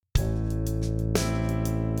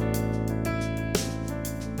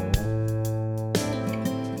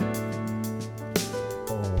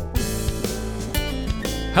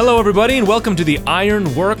Hello, everybody, and welcome to the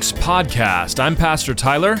Ironworks Podcast. I'm Pastor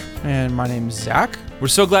Tyler. And my name's Zach. We're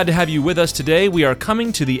so glad to have you with us today. We are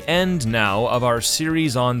coming to the end now of our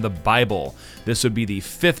series on the Bible. This would be the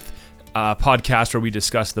fifth podcast where we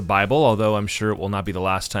discuss the Bible, although I'm sure it will not be the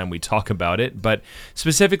last time we talk about it. But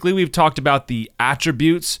specifically, we've talked about the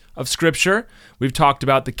attributes of Scripture. We've talked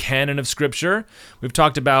about the canon of Scripture. We've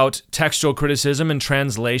talked about textual criticism and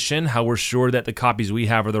translation, how we're sure that the copies we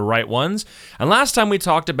have are the right ones. And last time we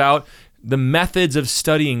talked about the methods of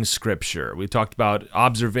studying Scripture. We talked about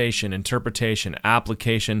observation, interpretation,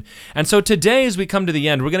 application. And so today, as we come to the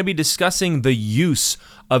end, we're going to be discussing the use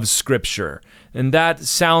of Scripture. And that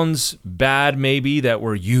sounds bad, maybe, that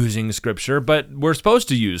we're using Scripture, but we're supposed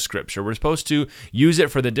to use Scripture. We're supposed to use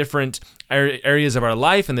it for the different areas of our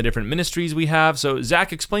life and the different ministries we have. So,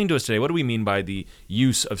 Zach, explain to us today, what do we mean by the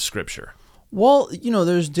use of Scripture? Well,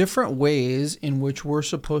 there's different ways in which we're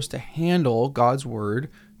supposed to handle God's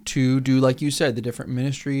Word to do, like you said, the different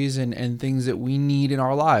ministries and things that we need in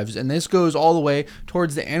our lives. And this goes all the way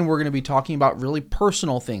towards the end. We're going to be talking about really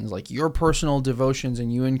personal things, like your personal devotions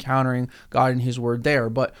and you encountering God and His Word there.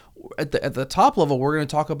 But at the top level, we're going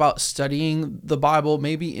to talk about studying the Bible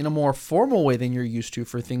maybe in a more formal way than you're used to,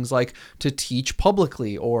 for things like to teach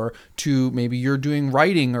publicly, or to maybe you're doing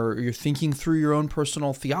writing, or you're thinking through your own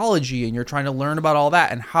personal theology and you're trying to learn about all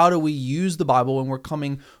that, and how do we use the Bible when we're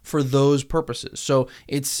coming for those purposes. So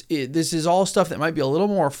this is all stuff that might be a little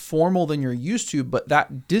more formal than you're used to, but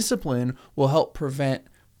that discipline will help prevent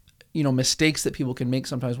mistakes that people can make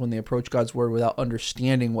sometimes when they approach God's Word without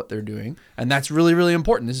understanding what they're doing. And that's really, really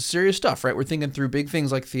important. This is serious stuff, right? We're thinking through big things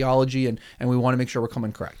like theology, and we want to make sure we're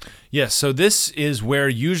coming correct. Yes, so this is where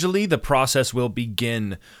usually the process will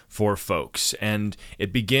begin for folks. And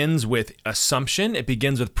it begins with assumption, it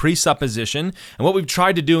begins with presupposition. And what we've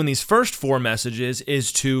tried to do in these first four messages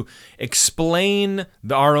is to explain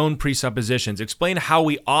our own presuppositions, explain how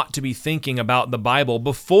we ought to be thinking about the Bible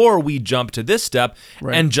before we jump to this step,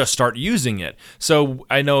 right, and just start using it. So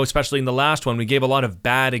I know, especially in the last one, we gave a lot of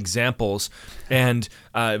bad examples, and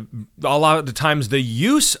a lot of the times the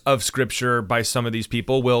use of Scripture by some of these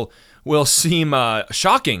people will seem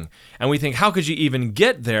shocking, and we think, how could you even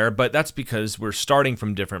get there? But that's because we're starting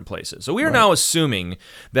from different places. So we are now assuming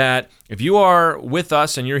that if you are with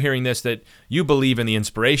us and you're hearing this, that you believe in the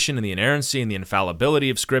inspiration and the inerrancy and the infallibility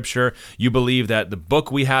of Scripture. You believe that the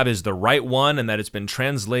book we have is the right one and that it's been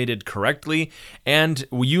translated correctly, and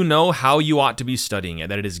you know how you ought to be studying it,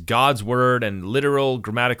 that it is God's Word and literal,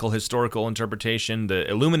 grammatical, historical interpretation, the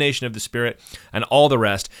illumination of the Spirit, and all the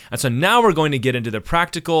rest. And so now we're going to get into the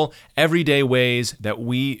practical, everyday ways that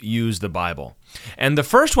we use the Bible. And the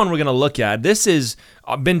first one we're going to look at, this has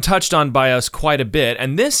been touched on by us quite a bit,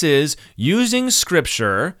 and this is using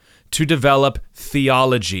Scripture to develop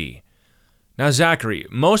theology. Now, Zachary,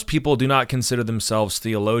 most people do not consider themselves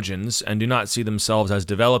theologians and do not see themselves as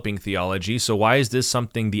developing theology, so why is this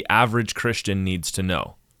something the average Christian needs to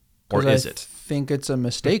know? Or is it? I think it's a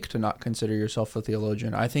mistake to not consider yourself a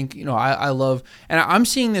theologian. I think, I love, and I'm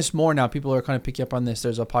seeing this more now. People are kind of picking up on this.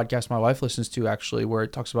 There's a podcast my wife listens to, actually, where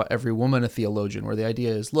it talks about every woman a theologian, where the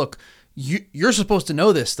idea is, look, you're supposed to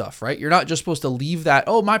know this stuff, right? You're not just supposed to leave that,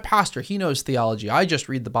 oh, my pastor, he knows theology, I just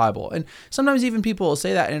read the Bible. And sometimes even people will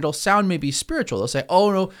say that, and it'll sound maybe spiritual. They'll say,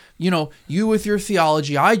 oh, no, you with your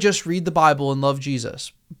theology, I just read the Bible and love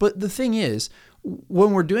Jesus. But the thing is,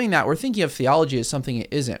 when we're doing that, we're thinking of theology as something it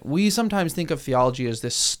isn't. We sometimes think of theology as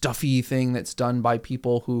this stuffy thing that's done by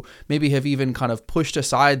people who maybe have even kind of pushed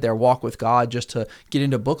aside their walk with God just to get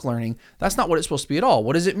into book learning. That's not what it's supposed to be at all.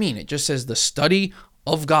 What does it mean? It just says the study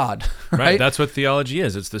of God, right? That's what theology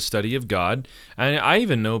is. It's the study of God. And I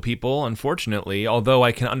even know people, unfortunately, although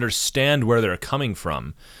I can understand where they're coming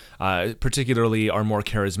from, particularly our more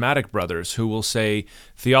charismatic brothers, who will say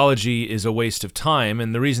theology is a waste of time.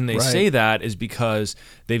 And the reason they say that is because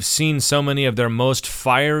they've seen so many of their most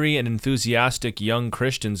fiery and enthusiastic young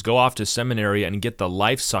Christians go off to seminary and get the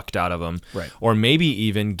life sucked out of them, or maybe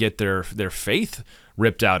even get their faith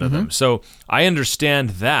ripped out of them. So I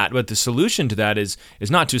understand that, but the solution to that is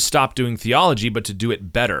not to stop doing theology, but to do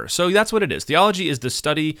it better. So that's what it is. Theology is the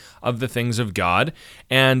study of the things of God,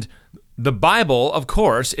 and the Bible, of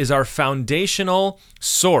course, is our foundational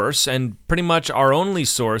source and pretty much our only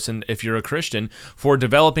source, and if you're a Christian, for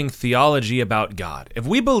developing theology about God. If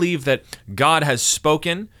we believe that God has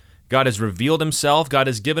spoken, God has revealed himself, God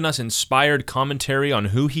has given us inspired commentary on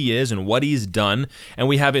who he is and what he's done, and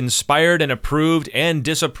we have inspired and approved and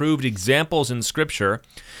disapproved examples in Scripture,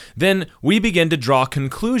 then we begin to draw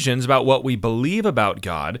conclusions about what we believe about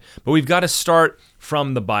God, but we've got to start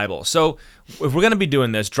from the Bible. So if we're going to be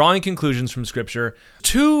doing this, drawing conclusions from Scripture,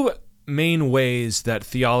 two main ways that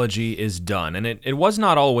theology is done, and it was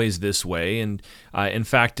not always this way, and in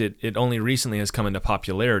fact, it only recently has come into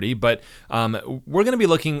popularity, but we're going to be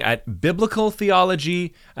looking at biblical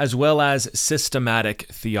theology as well as systematic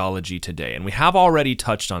theology today, and we have already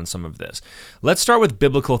touched on some of this. Let's start with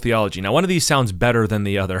biblical theology. Now, one of these sounds better than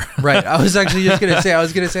the other. Right. I was actually just going to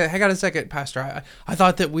say, hang on a second, Pastor. I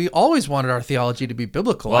thought that we always wanted our theology to be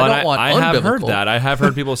biblical. Well, I don't want unbiblical. I have heard that. I have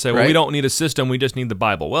heard people say, well, Right? we don't need a system, we just need the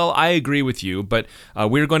Bible. Well, I agree with you, but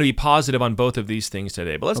we're going to be positive on both of these things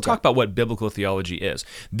today. But let's talk about what biblical theology is.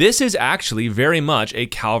 This is actually very much a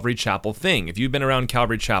Calvary Chapel thing. If you've been around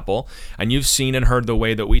Calvary Chapel and you've seen and heard the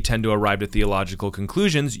way that we tend to arrive at theological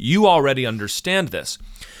conclusions, you already understand this.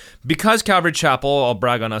 Because Calvary Chapel, I'll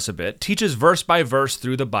brag on us a bit, teaches verse by verse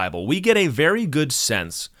through the Bible, we get a very good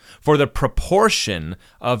sense for the proportion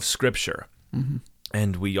of Scripture. Mm-hmm.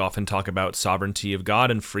 And we often talk about sovereignty of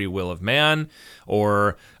God and free will of man,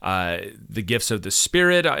 or the gifts of the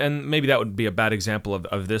Spirit, and maybe that would be a bad example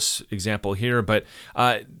of this example here, but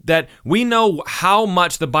that we know how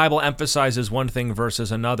much the Bible emphasizes one thing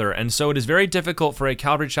versus another, and so it is very difficult for a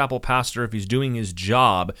Calvary Chapel pastor, if he's doing his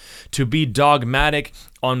job, to be dogmatic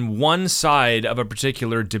on one side of a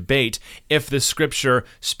particular debate if the Scripture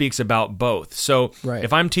speaks about both. So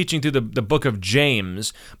if I'm teaching through the book of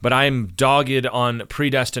James, but I'm dogged on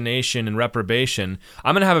predestination and reprobation,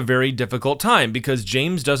 I'm going to have a very difficult time because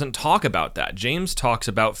James doesn't talk about that. James talks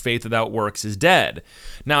about faith without works is dead.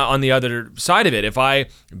 Now, on the other side of it, if I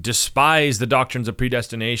despise the doctrines of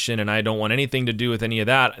predestination and I don't want anything to do with any of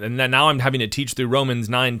that, and then now I'm having to teach through Romans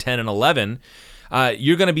 9, 10, and 11,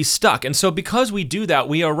 you're going to be stuck. And so because we do that,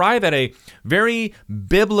 we arrive at a very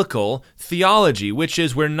biblical theology, which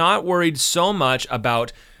is we're not worried so much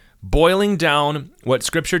about boiling down what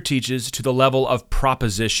Scripture teaches to the level of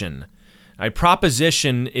proposition. A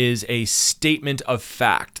proposition is a statement of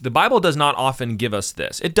fact. The Bible does not often give us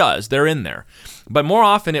this. It does. They're in there. But more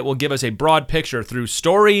often it will give us a broad picture through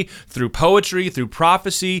story, through poetry, through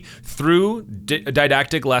prophecy, through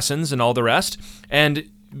didactic lessons and all the rest. And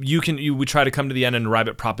we try to come to the end and arrive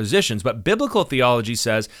at propositions, but biblical theology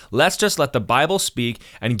says, let's just let the Bible speak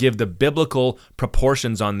and give the biblical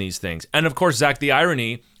proportions on these things. And of course, Zach, the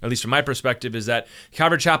irony, at least from my perspective, is that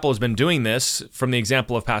Calvary Chapel has been doing this from the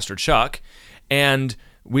example of Pastor Chuck, and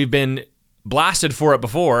we've been blasted for it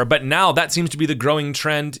before, but now that seems to be the growing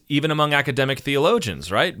trend even among academic theologians,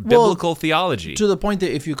 right? Biblical theology. To the point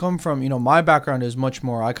that if you come from, my background is much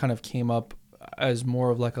more, I kind of came up as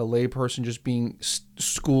more of like a lay person, just being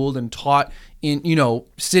schooled and taught in,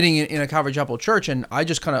 sitting in a Calvary Chapel church. And I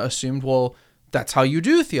just kind of assumed, well, that's how you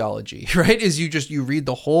do theology, right? Is you read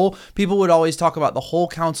the whole, people would always talk about the whole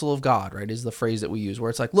counsel of God, right? Is the phrase that we use, where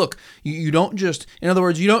it's like, look, you don't just, in other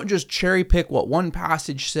words, you don't just cherry pick what one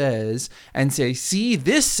passage says and say, see,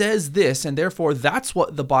 this says this, and therefore that's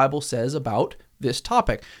what the Bible says about this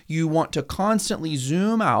topic. You want to constantly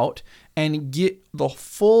zoom out and get the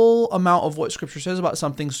full amount of what Scripture says about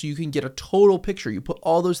something so you can get a total picture. You put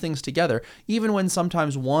all those things together, even when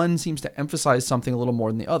sometimes one seems to emphasize something a little more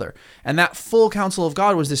than the other. And that full counsel of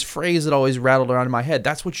God was this phrase that always rattled around in my head.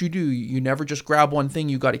 That's what you do. You never just grab one thing.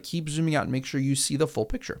 You got to keep zooming out and make sure you see the full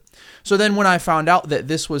picture. So then when I found out that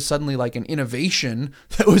this was suddenly like an innovation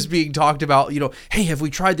that was being talked about, hey, have we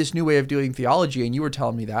tried this new way of doing theology? And you were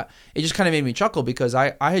telling me that, it just kind of made me chuckle because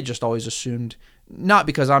I had just always assumed, not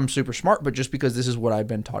because I'm super smart, but just because this is what I've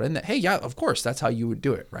been taught in that, hey, yeah, of course, that's how you would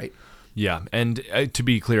do it, right? Yeah, and to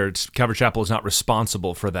be clear, Calvary Chapel is not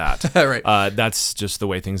responsible for that. Right. That's just the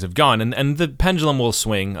way things have gone, and the pendulum will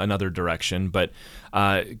swing another direction. But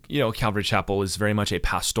Calvary Chapel is very much a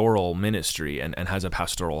pastoral ministry and has a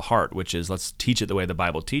pastoral heart, which is let's teach it the way the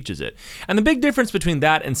Bible teaches it. And the big difference between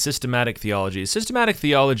that and systematic theology is systematic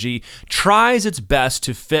theology tries its best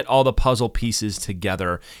to fit all the puzzle pieces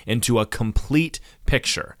together into a complete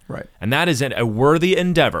picture. Right. And that is a worthy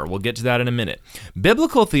endeavor. We'll get to that in a minute.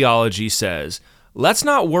 Biblical theology says, let's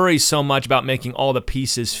not worry so much about making all the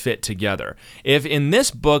pieces fit together. If in this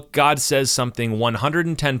book God says something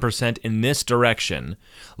 110% in this direction,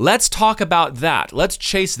 let's talk about that. Let's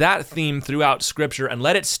chase that theme throughout Scripture and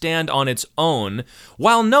let it stand on its own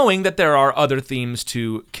while knowing that there are other themes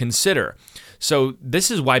to consider. So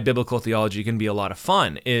this is why biblical theology can be a lot of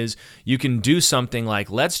fun, is you can do something like,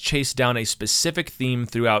 let's chase down a specific theme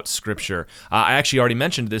throughout Scripture. I actually already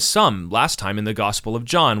mentioned this some last time in the Gospel of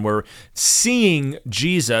John, where seeing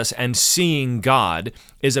Jesus and seeing God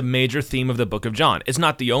is a major theme of the book of John. It's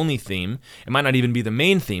not the only theme. It might not even be the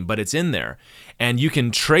main theme, but it's in there. And you can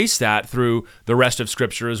trace that through the rest of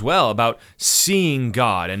Scripture as well, about seeing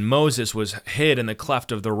God. And Moses was hid in the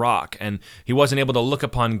cleft of the rock, and he wasn't able to look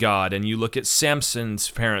upon God. And you look at Samson's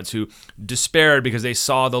parents who despaired because they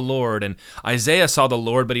saw the Lord. And Isaiah saw the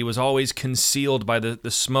Lord, but he was always concealed by the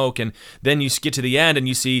smoke. And then you get to the end and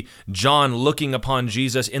you see John looking upon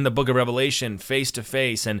Jesus in the book of Revelation face to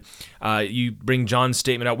face. And you bring John's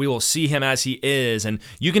statement out, we will see him as he is. And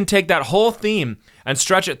you can take that whole theme and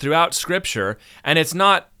stretch it throughout Scripture, and it's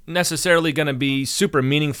not necessarily going to be super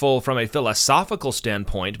meaningful from a philosophical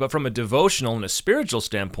standpoint, but from a devotional and a spiritual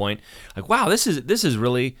standpoint, like, wow, this is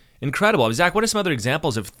really incredible. Zach, what are some other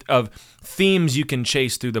examples of themes you can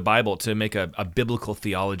chase through the Bible to make a biblical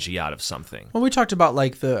theology out of something? Well, we talked about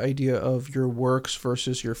like the idea of your works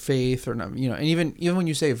versus your faith, or and even when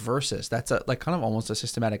you say versus, that's like kind of almost a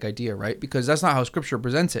systematic idea, right? Because that's not how Scripture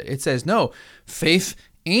presents it. It says no, faith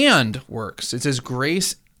and works. It says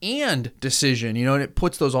grace and decision, and it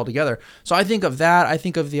puts those all together. So I think of that. I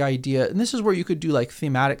think of the idea, and this is where you could do like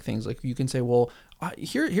thematic things. Like you can say, well,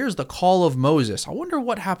 here's the call of Moses. I wonder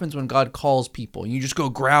what happens when God calls people. And you just go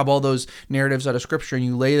grab all those narratives out of Scripture and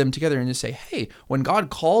you lay them together and just say, hey, when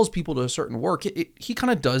God calls people to a certain work, he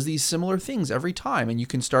kind of does these similar things every time. And you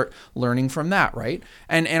can start learning from that, right?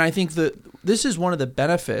 And I think that this is one of the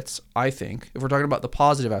benefits, I think, if we're talking about the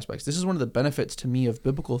positive aspects, this is one of the benefits to me of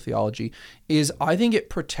biblical theology, is I think it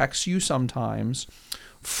protects you sometimes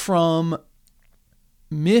from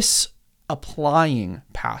misapplying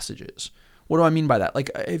passages. What do I mean by that?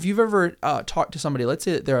 Like, if you've ever talked to somebody, let's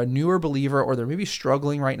say that they're a newer believer or they're maybe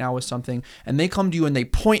struggling right now with something, and they come to you and they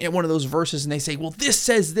point at one of those verses and they say, well, this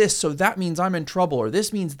says this, so that means I'm in trouble, or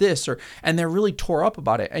this means this, and they're really tore up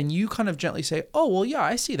about it. And you kind of gently say, oh, well, yeah,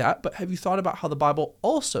 I see that, but have you thought about how the Bible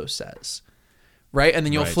also says? Right? And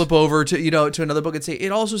then you'll flip over to another book and say,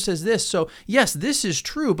 it also says this. So yes, this is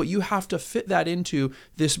true, but you have to fit that into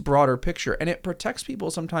this broader picture. And it protects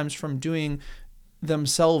people sometimes from doing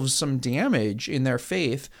themselves some damage in their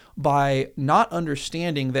faith by not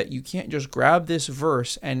understanding that you can't just grab this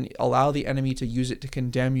verse and allow the enemy to use it to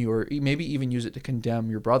condemn you, or maybe even use it to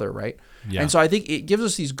condemn your brother, right? Yeah. And so I think it gives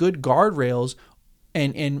us these good guardrails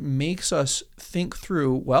and makes us think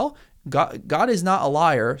through, well, God is not a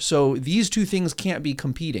liar, so these two things can't be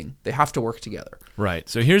competing. They have to work together. Right.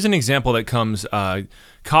 So here's an example that comes,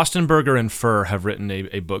 Kostenberger and Furr have written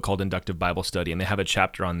a book called Inductive Bible Study, and they have a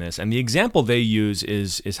chapter on this. And the example they use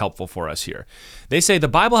is helpful for us here. They say the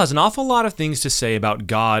Bible has an awful lot of things to say about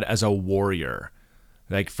God as a warrior.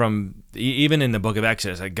 Like from even in the book of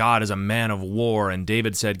Exodus, like God is a man of war, and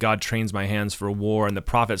David said, God trains my hands for war, and the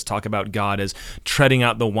prophets talk about God as treading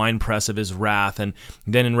out the winepress of his wrath, and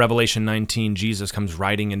then in Revelation 19, Jesus comes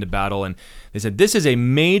riding into battle, and they said, this is a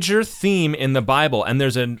major theme in the Bible, and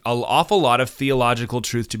there's an awful lot of theological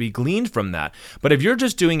truth to be gleaned from that. But if you're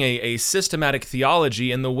just doing a systematic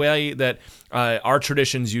theology in the way that our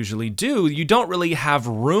traditions usually do, you don't really have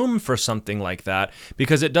room for something like that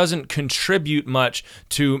because it doesn't contribute much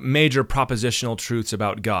to major propositional truths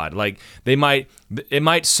about God. Like it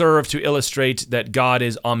might serve to illustrate that God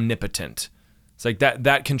is omnipotent. It's like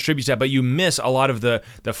that contributes to that, but you miss a lot of the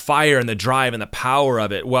fire and the drive and the power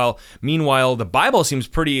of it. Well, meanwhile, the Bible seems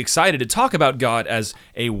pretty excited to talk about God as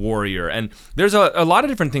a warrior. And there's a lot of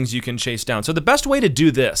different things you can chase down. So the best way to do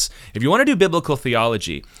this, if you want to do biblical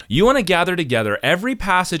theology, you want to gather together every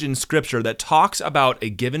passage in Scripture that talks about a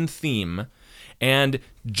given theme and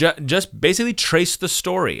just basically trace the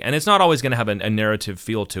story. And it's not always going to have a narrative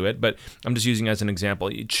feel to it, but I'm just using it as an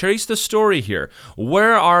example. You trace the story here.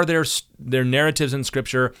 Where are their narratives in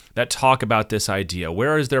Scripture that talk about this idea?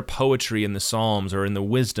 Where is there poetry in the Psalms or in the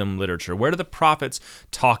wisdom literature? Where do the prophets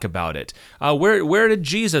talk about it? Where did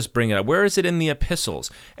Jesus bring it up? Where is it in the epistles?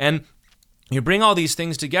 And you bring all these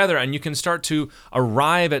things together and you can start to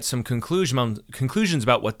arrive at some conclusions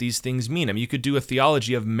about what these things mean. I mean, you could do a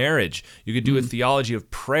theology of marriage. You could do a theology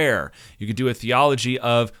of prayer. You could do a theology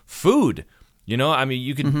of food.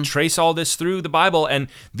 You could trace all this through the Bible. And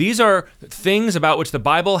these are things about which the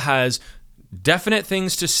Bible has definite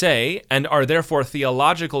things to say and are therefore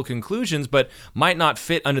theological conclusions, but might not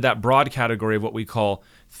fit under that broad category of what we call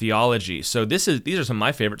theology. So these are some of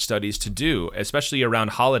my favorite studies to do, especially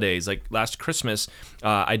around holidays. Like last Christmas,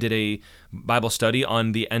 I did a Bible study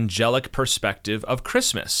on the angelic perspective of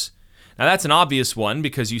Christmas. Now that's an obvious one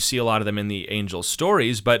because you see a lot of them in the angel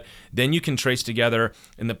stories, but then you can trace together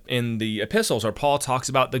in the epistles where Paul talks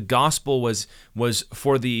about the gospel was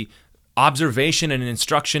for the observation and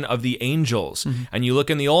instruction of the angels. And you look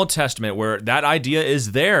in the Old Testament where that idea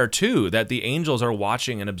is there too, that the angels are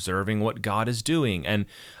watching and observing what God is doing. And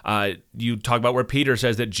you talk about where Peter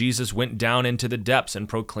says that Jesus went down into the depths and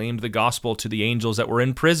proclaimed the gospel to the angels that were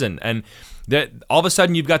in prison. And that all of a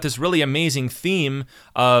sudden you've got this really amazing theme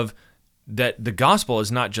of that the gospel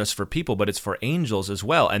is not just for people, but it's for angels as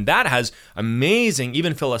well. And that has amazing,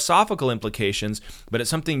 even philosophical implications, but it's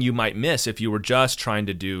something you might miss if you were just trying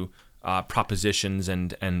to do propositions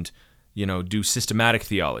and do systematic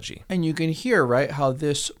theology. And you can hear, right, how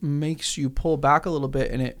this makes you pull back a little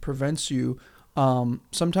bit, and it prevents you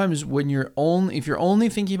sometimes when if you're only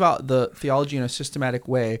thinking about the theology in a systematic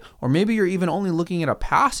way, or maybe you're even only looking at a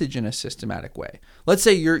passage in a systematic way. Let's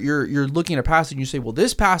say you're looking at a passage and you say, well,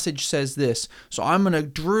 this passage says this, so I'm going to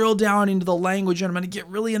drill down into the language and I'm going to get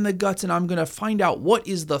really in the guts and I'm going to find out what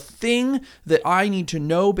is the thing that I need to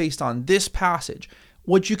know based on this passage.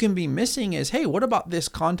 What you can be missing is, hey, what about this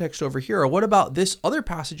context over here? Or what about this other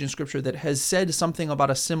passage in Scripture that has said something about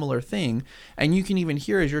a similar thing? And you can even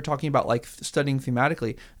hear, as you're talking about like studying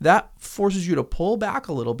thematically, that forces you to pull back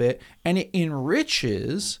a little bit, and it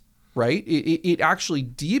enriches, right? It actually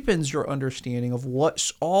deepens your understanding of what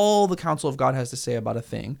all the counsel of God has to say about a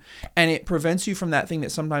thing. And it prevents you from that thing that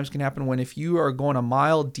sometimes can happen when if you are going a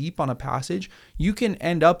mile deep on a passage, you can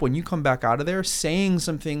end up, when you come back out of there, saying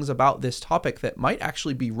some things about this topic that might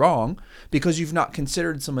actually be wrong because you've not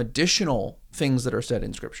considered some additional things that are said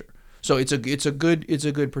in Scripture. So it's a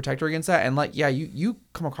good protector against that. And you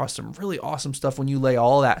come across some really awesome stuff when you lay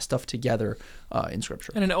all that stuff together in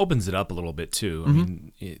Scripture. And it opens it up a little bit too. I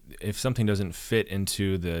mean, if something doesn't fit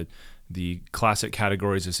into the classic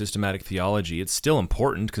categories of systematic theology, it's still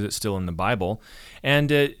important because it's still in the Bible. And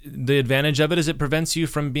the advantage of it is it prevents you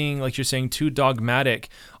from being, like you're saying, too dogmatic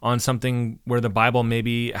on something where the Bible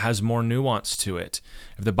maybe has more nuance to it.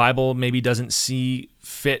 If the Bible maybe doesn't see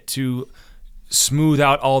fit to smooth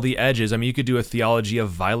out all the edges. I mean, you could do a theology of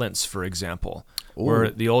violence, for example, where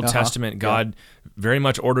the Old Testament, God very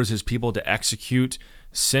much orders his people to execute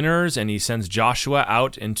sinners, and he sends Joshua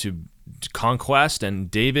out into conquest, and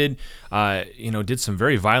David, did some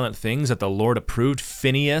very violent things that the Lord approved.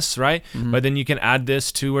 Phinehas, right? But then you can add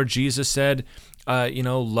this to where Jesus said,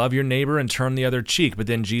 love your neighbor and turn the other cheek. But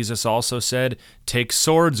then Jesus also said, take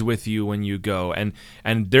swords with you when you go. And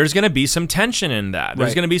there's going to be some tension in that.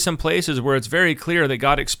 There's going to be some places where it's very clear that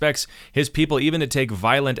God expects his people even to take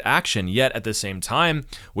violent action. Yet at the same time,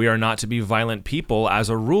 we are not to be violent people as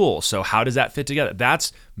a rule. So how does that fit together?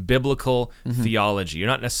 That's biblical theology. You're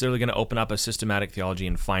not necessarily going to open up a systematic theology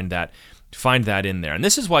and find that in there. And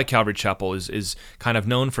this is why Calvary Chapel is kind of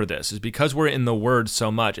known for this, is because we're in the Word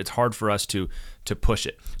so much, it's hard for us to push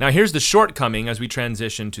it. Now, here's the shortcoming as we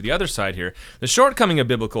transition to the other side here. The shortcoming of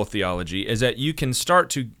biblical theology is that you can start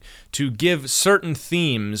to give certain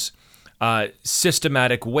themes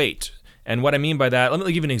systematic weight. And what I mean by that, let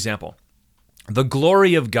me give you an example. The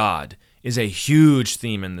glory of God is a huge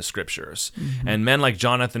theme in the Scriptures. And men like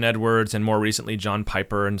Jonathan Edwards and more recently John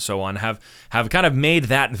Piper and so on have kind of made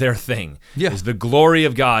that their thing. Is the glory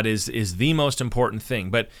of God is the most important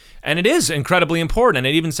thing. And it is incredibly important, and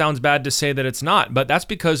it even sounds bad to say that it's not, but that's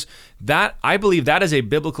because I believe that is a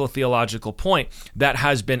biblical theological point that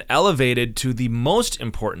has been elevated to the most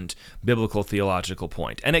important biblical theological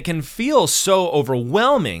point. And it can feel so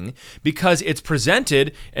overwhelming because it's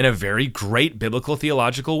presented in a very great biblical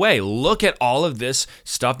theological way. Look at all of this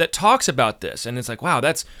stuff that talks about this. And it's like, wow,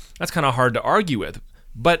 that's kind of hard to argue with.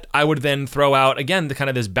 But I would then throw out, again, the kind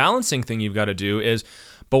of this balancing thing you've got to do is,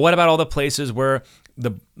 but what about all the places where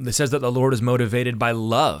it says that the Lord is motivated by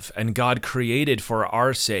love, and God created for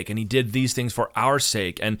our sake, and he did these things for our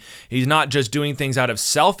sake, and he's not just doing things out of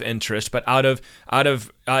self-interest, but out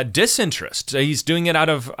of disinterest. So he's doing it out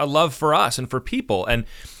of a love for us and for people. And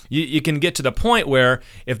you can get to the point where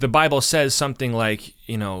if the Bible says something like,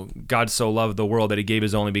 God so loved the world that he gave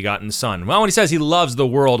his only begotten son. Well, when he says he loves the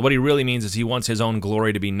world, what he really means is he wants his own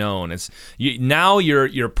glory to be known. Now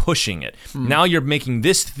you're pushing it. Now you're making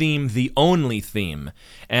this theme the only theme.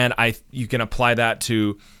 And you can apply that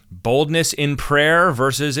to boldness in prayer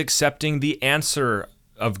versus accepting the answer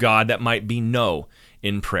of God that might be no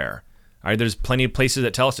in prayer. All right, there's plenty of places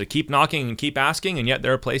that tell us to keep knocking and keep asking, and yet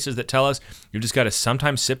there are places that tell us you just got to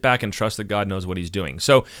sometimes sit back and trust that God knows what he's doing.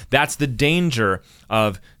 So that's the danger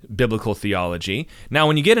of biblical theology. Now,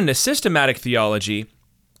 when you get into systematic theology,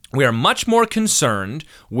 we are much more concerned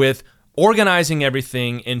with organizing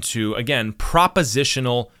everything into, again,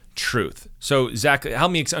 propositional truth. So, Zach,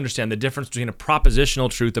 help me understand the difference between a propositional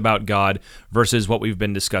truth about God versus what we've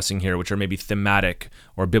been discussing here, which are maybe thematic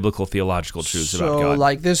or biblical theological truths about God. So,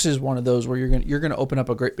 like, this is one of those where you're gonna open up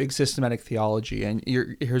a great big systematic theology, and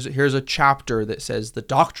here's a chapter that says the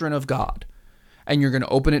doctrine of God. And you're going to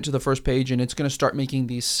open it to the first page, and it's going to start making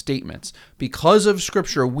these statements. Because of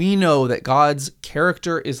Scripture, we know that God's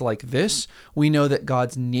character is like this. We know that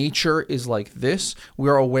God's nature is like this.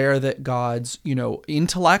 We're aware that God's,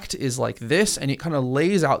 intellect is like this. And it kind of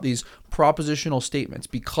lays out these propositional statements.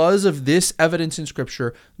 Because of this evidence in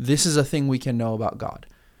Scripture, this is a thing we can know about God.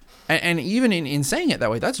 And even in saying it that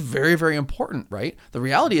way, that's very, very important, right? The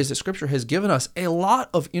reality is that Scripture has given us a lot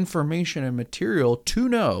of information and material to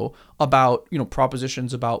know about,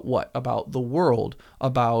 propositions about what? About the world,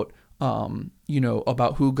 about,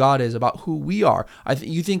 about who God is, about who we are.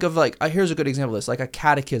 You think of here's a good example of this, like a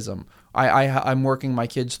catechism. I'm working my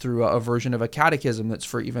kids through a version of a catechism that's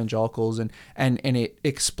for evangelicals, and it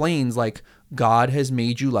explains like God has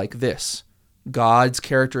made you like this. God's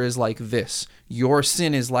character is like this. Your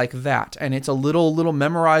sin is like that. And it's a little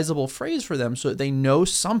memorizable phrase for them so that they know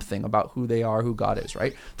something about who they are, who God is,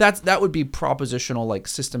 right? That would be propositional, like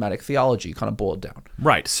systematic theology, kind of boiled down.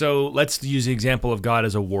 Right. So let's use the example of God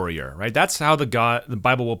as a warrior, right? That's how the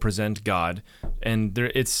Bible will present God. And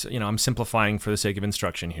it's, I'm simplifying for the sake of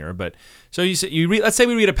instruction here, but so let's say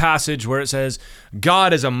we read a passage where it says,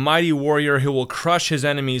 God is a mighty warrior who will crush his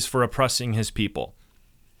enemies for oppressing his people.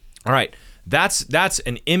 All right. That's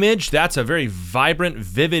an image. That's a very vibrant,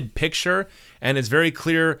 vivid picture, and it's very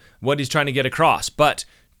clear what he's trying to get across. But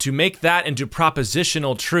to make that into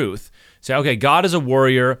propositional truth, say, okay, God is a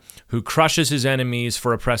warrior who crushes his enemies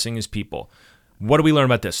for oppressing his people. What do we learn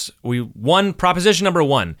about this? Proposition number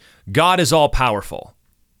 1, God is all powerful.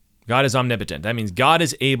 God is omnipotent. That means God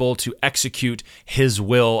is able to execute his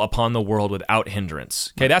will upon the world without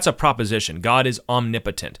hindrance. Okay, that's a proposition. God is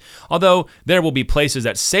omnipotent. Although there will be places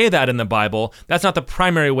that say that in the Bible, that's not the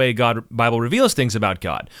primary way Bible reveals things about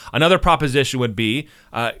God. Another proposition would be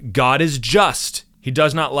God is just. He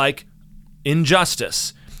does not like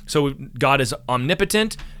injustice. So God is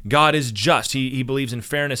omnipotent. God is just. He believes in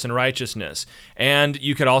fairness and righteousness. And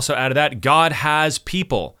you could also add to that, God has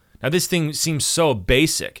people. Now, this thing seems so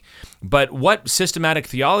basic, but what systematic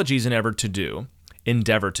theologies endeavor to do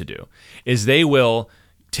is they will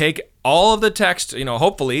take all of the text,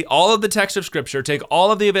 hopefully all of the text of Scripture, take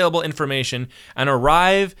all of the available information and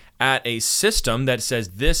arrive at a system that says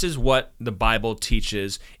this is what the Bible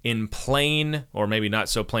teaches in plain, or maybe not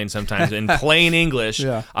so plain sometimes, in plain English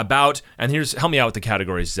about, and help me out with the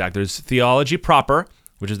categories, Zach. There's theology proper,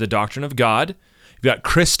 which is the doctrine of God. You've got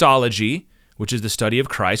Christology, which is the study of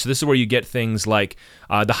Christ. So this is where you get things like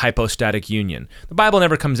the hypostatic union. The Bible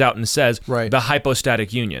never comes out and says the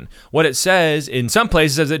hypostatic union. What it says, in some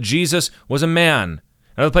places, says that Jesus was a man.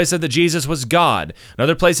 Another place says that Jesus was God. In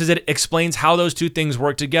other places, it explains how those two things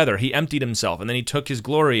work together. He emptied himself, and then he took his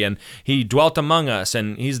glory, and he dwelt among us,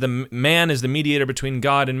 and man is the mediator between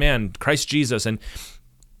God and man, Christ Jesus.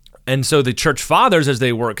 And so the church fathers, as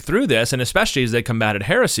they work through this, and especially as they combated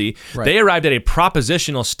heresy, they arrived at a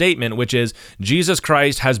propositional statement, which is Jesus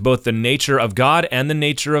Christ has both the nature of God and the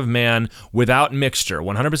nature of man without mixture.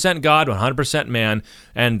 100% God, 100% man.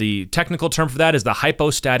 And the technical term for that is the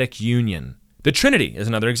hypostatic union. The Trinity is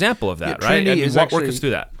another example of that, right? Walk us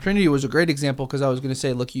through that. Trinity was a great example because I was going to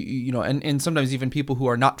say, look, and sometimes even people who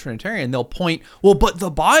are not Trinitarian, they'll point, well, but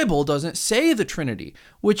the Bible doesn't say the Trinity,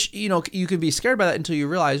 which, you can be scared by that until you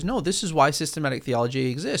realize, no, this is why systematic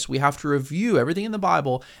theology exists. We have to review everything in the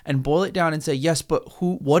Bible and boil it down and say, yes, but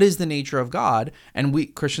what is the nature of God? And we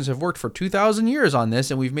Christians have worked for 2,000 years on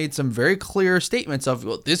this, and we've made some very clear statements of,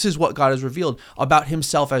 well, this is what God has revealed about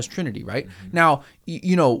himself as Trinity, right? Mm-hmm. Now,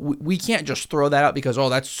 we can't just throw that out because,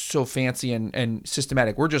 that's so fancy and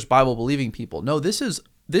systematic. We're just Bible-believing people. No, this is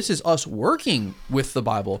us working with the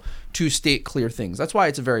Bible to state clear things. That's why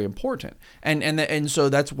it's very important. And so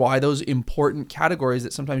that's why those important categories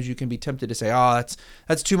that sometimes you can be tempted to say,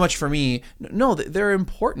 that's too much for me. No, they're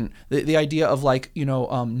important. The idea of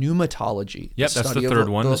pneumatology. Yep, that's the third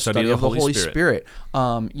one, the study of the Holy Spirit.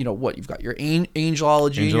 You've got your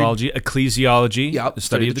angelology. Ecclesiology, the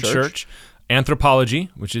study of the church. Anthropology,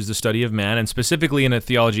 which is the study of man, and specifically in a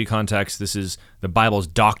theology context, this is the Bible's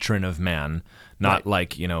doctrine of man, not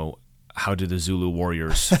how do the Zulu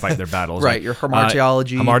warriors fight their battles. Right, your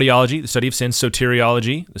hamartiology. Hamartiology, the study of sin.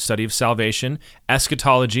 Soteriology, the study of salvation.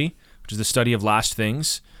 Eschatology, which is the study of last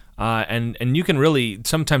things. And you can really,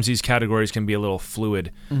 sometimes these categories can be a little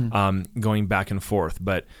fluid, going back and forth,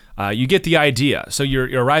 but you get the idea. So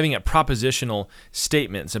you're arriving at propositional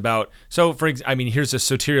statements about, here's a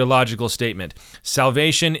soteriological statement.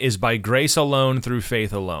 Salvation is by grace alone through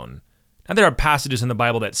faith alone. Now, there are passages in the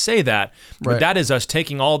Bible that say that, but that is us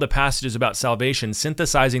taking all the passages about salvation,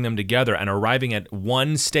 synthesizing them together, and arriving at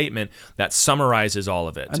one statement that summarizes all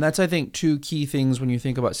of it. And that's, I think, two key things when you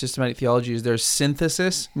think about systematic theology is there's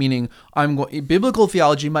synthesis, meaning biblical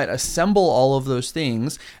theology might assemble all of those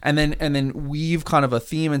things and then weave kind of a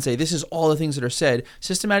theme and say, this is all the things that are said.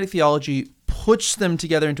 Systematic theology puts them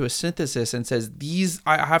together into a synthesis and says,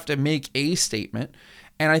 I have to make a statement.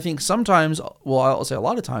 And I think sometimes, I'll say a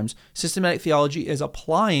lot of times, systematic theology is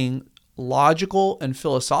applying logical and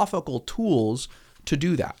philosophical tools to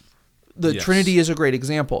do that. The Trinity is a great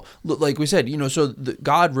example. Like we said,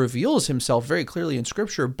 God reveals himself very clearly in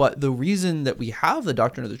Scripture, but the reason that we have the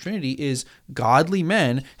doctrine of the Trinity is godly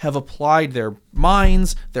men have applied their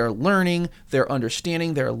minds, their learning, their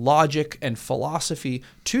understanding, their logic and philosophy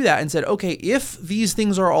to that and said, okay, if these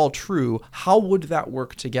things are all true, how would that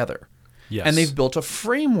work together? Yes. And they've built a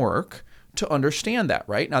framework to understand that,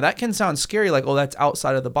 right? Now, that can sound scary, like, oh, that's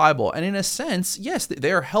outside of the Bible. And in a sense, yes,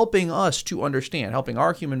 they're helping us to understand, helping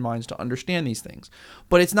our human minds to understand these things.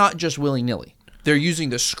 But it's not just willy-nilly. They're using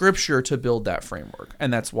the Scripture to build that framework.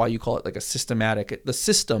 And that's why you call it like a systematic. The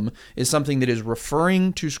system is something that is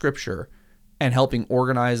referring to Scripture and helping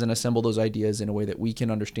organize and assemble those ideas in a way that we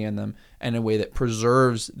can understand them and in a way that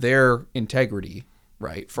preserves their integrity.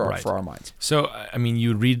 Right, for our minds. So,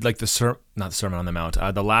 you read like not the Sermon on the Mount,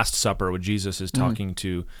 the Last Supper, where Jesus is talking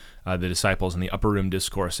to the disciples in the upper room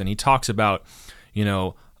discourse, and he talks about,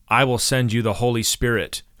 I will send you the Holy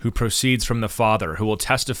Spirit who proceeds from the Father, who will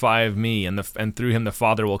testify of me, and through him the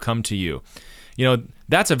Father will come to you.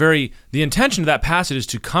 That's the intention of that passage is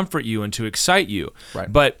to comfort you and to excite you.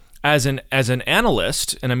 Right. But as an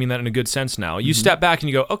analyst, and I mean that in a good sense now, you step back and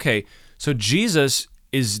you go, okay, so Jesus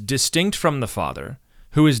is distinct from the Father,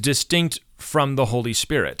 who is distinct from the Holy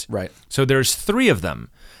Spirit. Right. So there's three of them,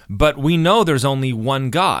 but we know there's only one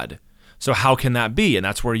God. So how can that be? And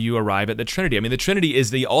that's where you arrive at the Trinity. The Trinity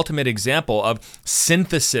is the ultimate example of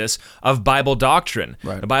synthesis of Bible doctrine.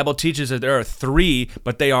 Right. The Bible teaches that there are three,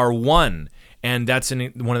 but they are one. And that's one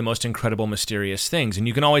of the most incredible, mysterious things. And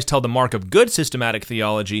you can always tell the mark of good systematic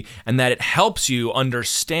theology and that it helps you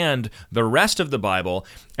understand the rest of the Bible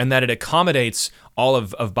and that it accommodates all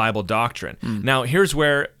of Bible doctrine. Now, here's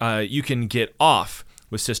where you can get off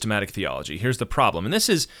with systematic theology. Here's the problem. And this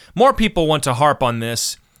is, more people want to harp on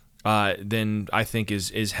this than I think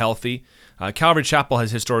is healthy. Calvary Chapel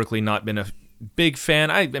has historically not been a big fan,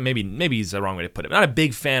 maybe is the wrong way to put it, not a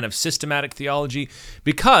big fan of systematic theology,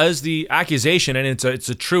 because the accusation, and it's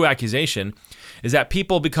a true accusation, is that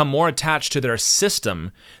people become more attached to their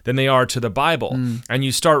system than they are to the Bible. And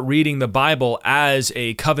you start reading the Bible as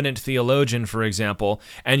a covenant theologian, for example,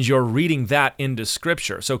 and you're reading that into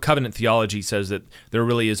Scripture. So covenant theology says that there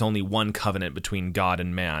really is only one covenant between God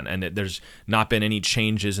and man, and that there's not been any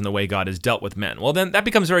changes in the way God has dealt with men. Well, then that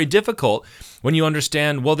becomes very difficult when you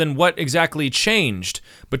understand, well, then what exactly changed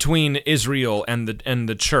between Israel and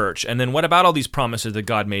the church? And then what about all these promises that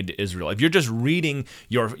God made to Israel? If you're just reading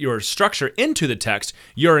your structure into the text,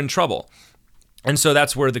 you're in trouble. And so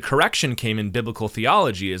that's where the correction came in biblical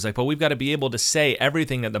theology, is like, well, we've got to be able to say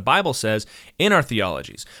everything that the Bible says in our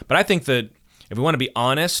theologies. But I think that if we want to be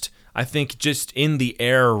honest, I think just in the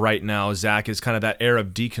air right now, Zach, is kind of that air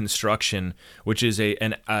of deconstruction, which is a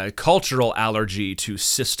cultural allergy to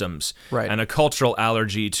systems, right, and a cultural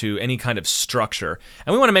allergy to any kind of structure.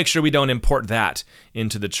 And we want to make sure we don't import that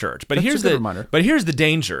into the church. But here's the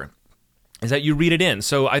danger, is that you read it in.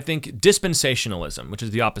 So I think dispensationalism, which is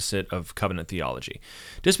the opposite of covenant theology.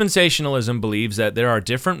 Dispensationalism believes that there are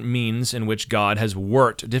different means in which God has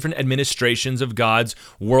worked, different administrations of God's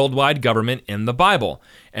worldwide government in the Bible.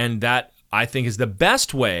 And that, I think, is the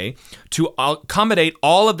best way to accommodate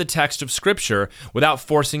all of the text of Scripture without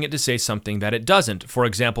forcing it to say something that it doesn't. For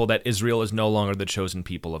example, that Israel is no longer the chosen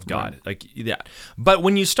people of God. Right. Like that. But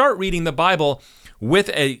when you start reading the Bible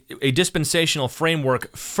with a dispensational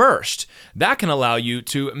framework first, that can allow you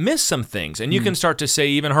to miss some things. And you can start to say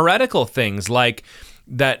even heretical things like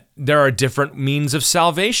that there are different means of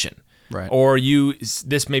salvation. Right. Or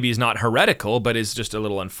this maybe is not heretical, but is just a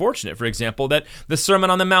little unfortunate. For example, that the Sermon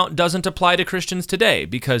on the Mount doesn't apply to Christians today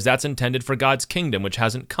because that's intended for God's kingdom, which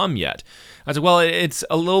hasn't come yet. I said, well, it's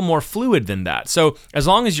a little more fluid than that. So as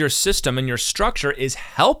long as your system and your structure is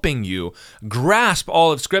helping you grasp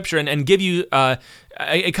all of Scripture and give you a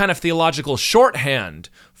kind of theological shorthand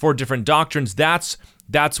for different doctrines, that's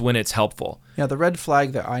that's when it's helpful. Yeah, the red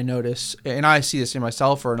flag that I notice, and I see this in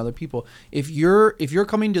myself or in other people, if you're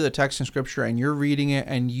coming to the text in Scripture and you're reading it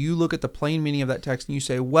and you look at the plain meaning of that text and you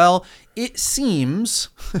say, well, it seems,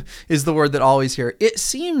 is the word that I always hear, it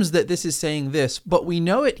seems that this is saying this, but we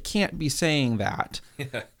know it can't be saying that.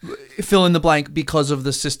 Fill in the blank because of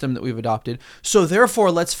the system that we've adopted. So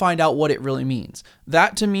therefore, let's find out what it really means.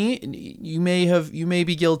 That to me, you may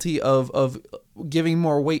be guilty of giving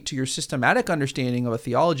more weight to your systematic understanding of a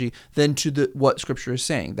theology than to what Scripture is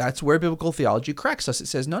saying. That's where biblical theology corrects us. It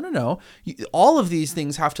says, no. All of these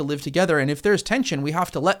things have to live together, and if there's tension, we have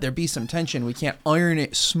to let there be some tension. We can't iron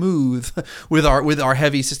it smooth with our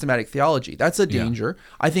heavy systematic theology. That's a danger.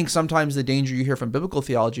 Yeah. I think sometimes the danger you hear from biblical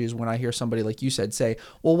theology is when I hear somebody, like you said, say,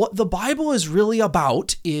 well, what the Bible is really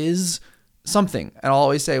about is something, and I'll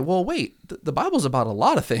always say, well, wait, the Bible's about a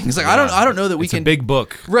lot of things. Like, yeah, I don't know that we can. It's a big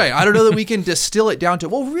book, right? I don't know that we can distill it down to,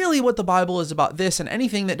 well, really, what the Bible is about this, and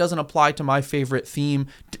anything that doesn't apply to my favorite theme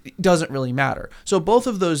doesn't really matter. So both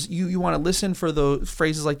of those, you want to listen for those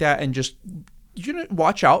phrases like that, and just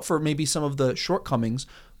watch out for maybe some of the shortcomings.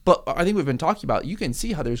 But I think we've been talking about, you can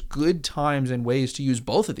see how there's good times and ways to use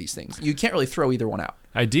both of these things. You can't really throw either one out.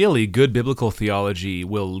 Ideally, good biblical theology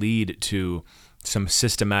will lead to some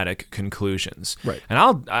systematic conclusions. Right.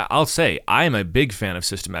 And I'll say, I am a big fan of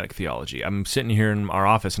systematic theology. I'm sitting here in our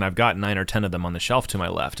office and I've got 9 or 10 of them on the shelf to my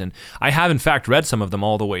left. And I have, in fact, read some of them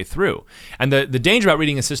all the way through. And the danger about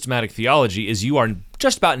reading a systematic theology is you are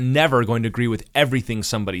just about never going to agree with everything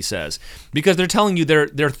somebody says, because they're telling you their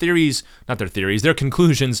theories, not their theories, their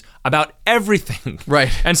conclusions about everything.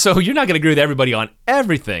 Right. And so you're not going to agree with everybody on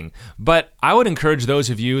everything. But I would encourage those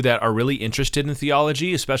of you that are really interested in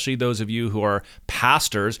theology, especially those of you who are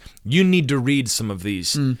pastors, you need to read some of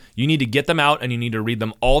these. You need to get them out and you need to read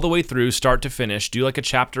them all the way through, start to finish. Do like a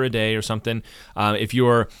chapter a day or something. If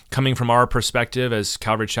you're coming from our perspective as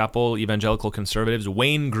Calvary Chapel evangelical conservatives,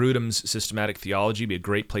 Wayne Grudem's systematic theology be a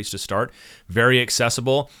great place to start. Very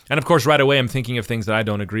accessible. And of course, right away, I'm thinking of things that I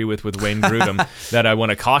don't agree with Wayne Grudem that I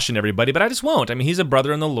want to caution everybody, but I just won't. I mean, he's a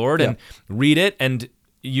brother in the Lord, and read it, and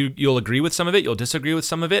you'll agree with some of it, you'll disagree with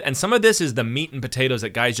some of it, and some of this is the meat and potatoes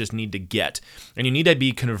that guys just need to get. And you need to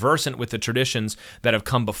be conversant with the traditions that have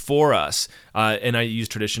come before us, and I use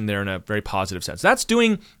tradition there in a very positive sense. That's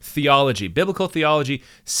doing theology, biblical theology,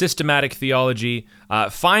 systematic theology.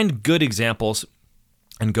 Find good examples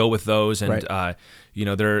and go with those, and right.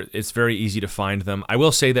 It's very easy to find them. I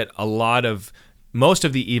will say that most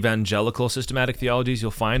of the evangelical systematic theologies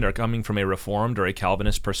you'll find are coming from a Reformed or a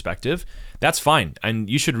Calvinist perspective. That's fine. And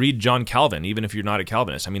you should read John Calvin, even if you're not a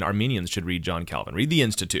Calvinist. I mean, Armenians should read John Calvin. Read the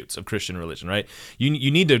Institutes of Christian Religion, right? You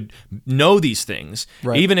need to know these things,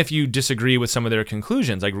 right. Even if you disagree with some of their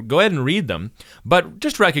conclusions. Like, go ahead and read them, but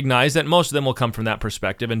just recognize that most of them will come from that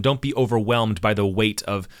perspective, and don't be overwhelmed by the weight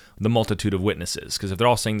of the multitude of witnesses. Because if they're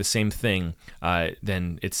all saying the same thing,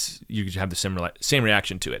 then you have the same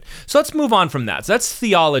reaction to it. So let's move on from that. So that's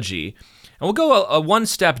theology. And we'll go a one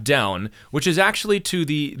step down, which is actually to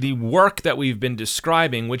the work that we've been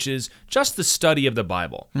describing, which is just the study of the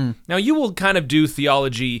Bible. Now, you will kind of do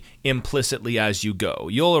theology implicitly as you go.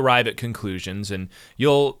 You'll arrive at conclusions, and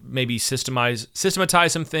you'll maybe systematize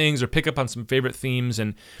some things or pick up on some favorite themes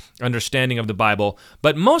and understanding of the Bible.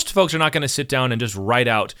 But most folks are not going to sit down and just write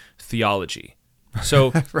out theology.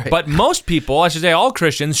 So, right. But most people, I should say all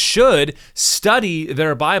Christians, should study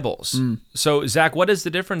their Bibles. So, Zach, what is the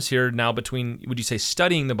difference here now between, would you say,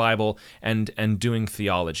 studying the Bible and doing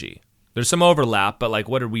theology? There's some overlap, but like,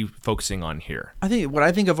 what are we focusing on here? I think what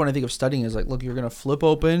I think of when I think of studying is like, look, you're going to flip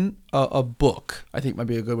open a book. I think might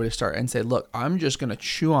be a good way to start, and say, look, I'm just going to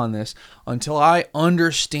chew on this until I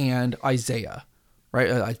understand Isaiah. Right,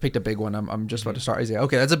 I picked a big one. I'm just about to start Isaiah.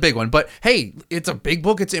 Okay, that's a big one. But hey, it's a big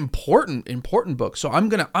book. It's important book. So I'm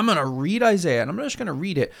gonna read Isaiah, and I'm just gonna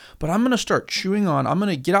read it. But I'm gonna start chewing on. I'm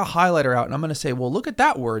gonna get a highlighter out, and I'm gonna say, well, look at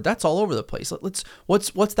that word. That's all over the place.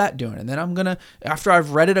 What's that doing? And then I'm gonna, after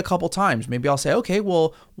I've read it a couple times, maybe I'll say, okay,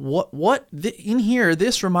 well, in here,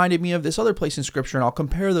 this reminded me of this other place in Scripture, and I'll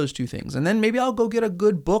compare those two things. And then maybe I'll go get a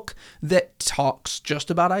good book that talks just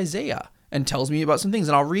about Isaiah and tells me about some things,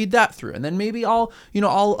 and I'll read that through. And then maybe I'll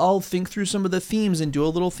think through some of the themes and do a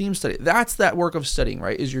little theme study. That's that work of studying,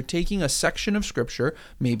 right? Is you're taking a section of Scripture,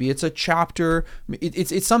 maybe it's a chapter,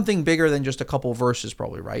 it's something bigger than just a couple verses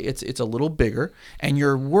probably, right? It's a little bigger, and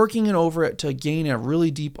you're working it over it to gain a really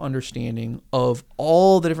deep understanding of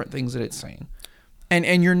all the different things that it's saying.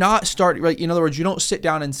 And you're not starting, right? In other words, you don't sit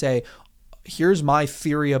down and say, here's my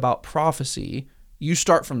theory about prophecy. You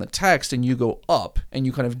start from the text and you go up and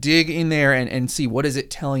you kind of dig in there and see what is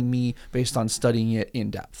it telling me based on studying it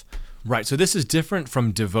in depth. Right. So this is different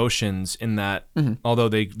from devotions in that, although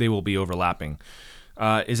they will be overlapping,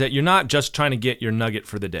 is that you're not just trying to get your nugget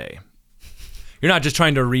for the day. You're not just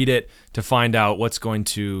trying to read it to find out what's going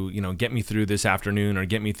to, get me through this afternoon or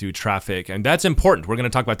get me through traffic. And that's important. We're going to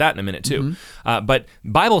talk about that in a minute too. But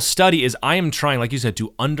Bible study is I am trying, like you said,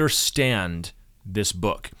 to understand this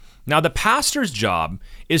book. Now, the pastor's job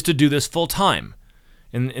is to do this full time.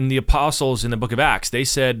 In the apostles in the book of Acts, they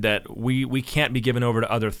said that we can't be given over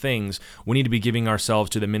to other things. We need to be giving ourselves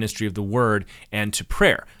to the ministry of the word and to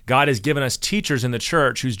prayer. God has given us teachers in the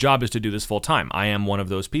church whose job is to do this full time. I am one of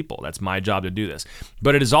those people. That's my job to do this.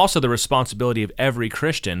 But it is also the responsibility of every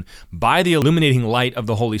Christian, by the illuminating light of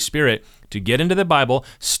the Holy Spirit, to get into the Bible,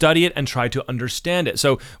 study it, and try to understand it.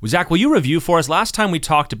 So, Zach, will you review for us? Last time we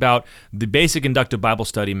talked about the basic inductive Bible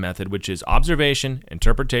study method, which is observation,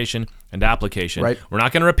 interpretation, and application. Right. We're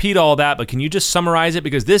not going to repeat all that, but can you just summarize it?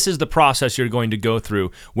 Because this is the process you're going to go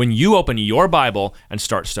through when you open your Bible and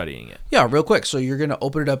start studying it. Yeah, real quick. So you're going to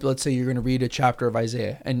open it up. Let's say you're going to read a chapter of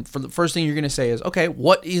Isaiah. And for the first thing you're going to say is, okay,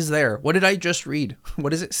 what is there? What did I just read?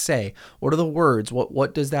 What does it say? What are the words?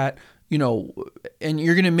 What does that... and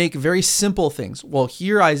you're going to make very simple things. Well,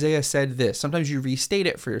 here Isaiah said this. Sometimes you restate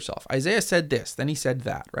it for yourself. Isaiah said this, then he said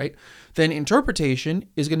that, right? Then interpretation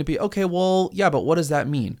is going to be, okay, well, yeah, but what does that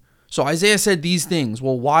mean? So Isaiah said these things.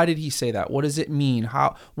 Well, why did he say that? What does it mean?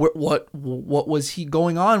 What was he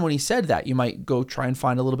going on when he said that? You might go try and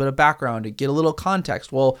find a little bit of background to get a little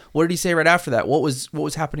context. Well, what did he say right after that? What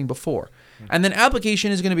was happening before? And then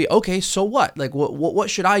application is going to be, okay, so what? Like, what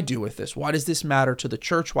should I do with this? Why does this matter to the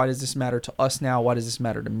church? Why does this matter to us now? Why does this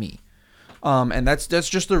matter to me? And that's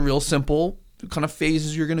just the real simple kind of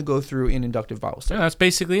phases you're going to go through in inductive Bible study. Yeah, that's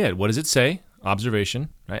basically it. What does it say? Observation,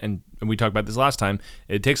 right? And we talked about this last time.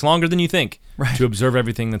 It takes longer than you think to observe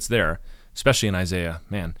everything that's there, especially in Isaiah,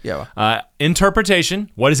 man. Yeah.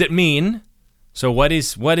 Interpretation. What does it mean? So what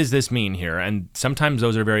does this mean here? And sometimes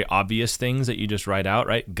those are very obvious things that you just write out,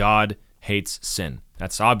 right? God hates sin.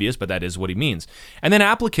 That's obvious, but that is what he means. And then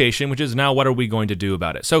application, which is now what are we going to do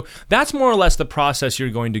about it? So that's more or less the process you're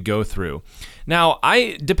going to go through. Now,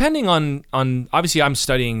 depending on obviously I'm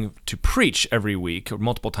studying to preach every week or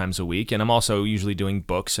multiple times a week, and I'm also usually doing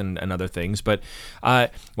books and other things. But when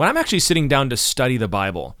I'm actually sitting down to study the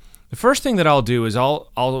Bible, the first thing that I'll do is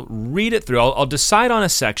I'll read it through. I'll decide on a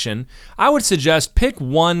section. I would suggest pick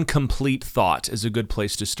one complete thought as a good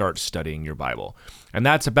place to start studying your Bible. And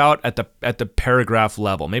that's about at the paragraph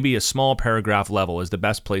level. Maybe a small paragraph level is the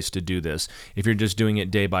best place to do this if you're just doing it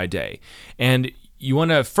day by day. And you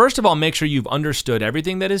want to, first of all, make sure you've understood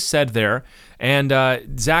everything that is said there. And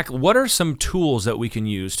Zach, what are some tools that we can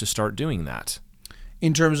use to start doing that?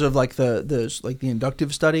 In terms of like the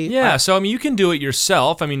inductive study? Yeah, so you can do it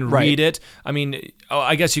yourself. Read it.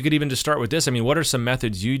 I guess you could even just start with this. What are some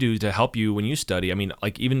methods you do to help you when you study?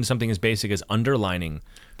 Like even something as basic as underlining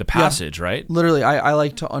the passage, right? Literally, I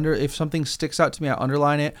like to if something sticks out to me, I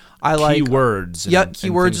underline it. I like keywords.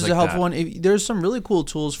 Keywords is a helpful one. There's some really cool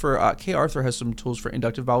tools for Kay Arthur has some tools for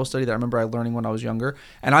inductive Bible study that I remember learning when I was younger.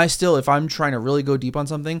 And I still, if I'm trying to really go deep on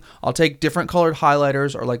something, I'll take different colored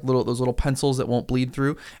highlighters or like those little pencils that won't bleed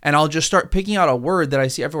through, and I'll just start picking out a word that I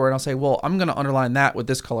see everywhere, and I'll say, well, I'm going to underline that with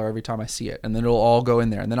this color every time I see it, and then it'll all go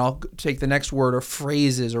in there. And then I'll take the next word or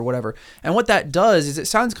phrases or whatever. And what that does is, it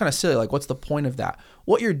sounds kind of silly, like what's the point of that?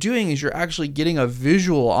 What you're doing is you're actually getting a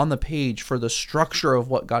visual on the page for the structure of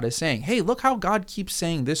what God is saying. Hey, look how God keeps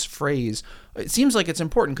saying this phrase. It seems like it's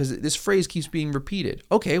important because this phrase keeps being repeated.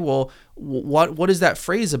 Okay, well, what is that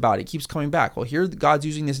phrase about? It keeps coming back. Well, here God's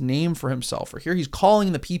using this name for himself, or here he's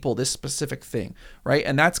calling the people this specific thing, right?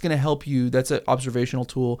 And that's going to help you. That's an observational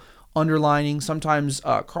tool. Underlining, sometimes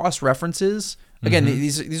cross-references. Again,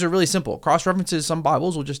 these are really simple. Cross-references, some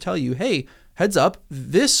Bibles will just tell you, hey, heads up,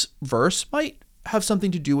 this verse might have something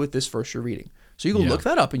to do with this verse you're reading. So you go look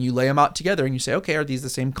that up and you lay them out together and you say, okay, are these the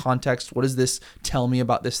same context? What does this tell me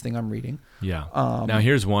about this thing I'm reading? Yeah. Now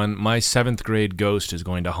here's one. My 7th grade ghost is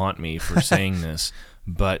going to haunt me for saying this,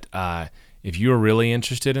 but if you're really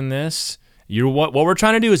interested in this, what we're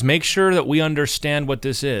trying to do is make sure that we understand what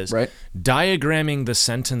this is. Right. Diagramming the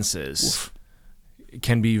sentences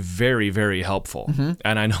can be very, very helpful.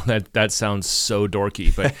 And I know that sounds so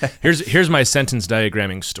dorky, but here's my sentence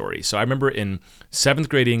diagramming story. So I remember in 7th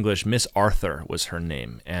grade English, Miss Arthur was her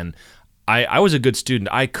name, and I was a good student.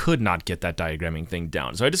 I could not get that diagramming thing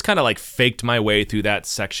down. So I just kind of like faked my way through that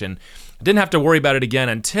section. I didn't have to worry about it again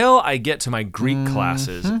until I get to my Greek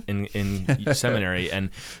classes in seminary,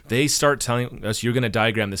 and they start telling us, you're going to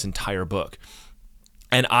diagram this entire book.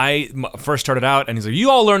 And I first started out, and he's like, you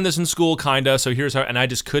all learned this in school, kinda, so here's how, and I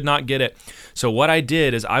just could not get it. So what I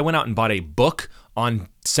did is I went out and bought a book on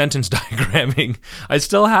sentence diagramming. I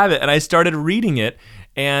still have it, and I started reading it,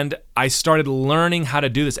 and I started learning how to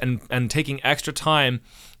do this and taking extra time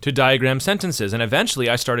to diagram sentences. And eventually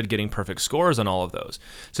I started getting perfect scores on all of those.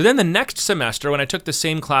 So then the next semester, when I took the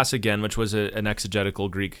same class again, which was an exegetical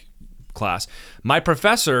Greek class, my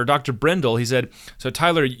professor, Dr. Brindle, he said, so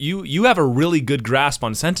Tyler, you have a really good grasp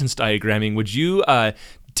on sentence diagramming. Would you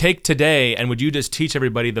take today and would you just teach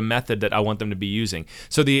everybody the method that I want them to be using?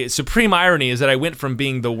 So the supreme irony is that I went from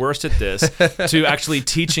being the worst at this to actually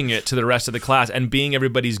teaching it to the rest of the class and being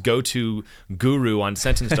everybody's go-to guru on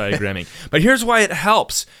sentence diagramming. But here's why it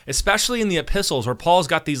helps, especially in the epistles where Paul's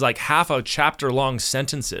got these like half a chapter long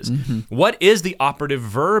sentences. What is the operative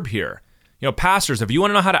verb here? Pastors, if you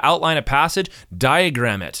want to know how to outline a passage,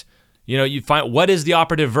 diagram it. You find what is the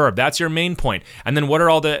operative verb. That's your main point. And then what are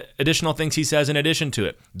all the additional things he says in addition to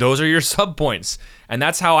it? Those are your subpoints. And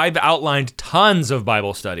that's how I've outlined tons of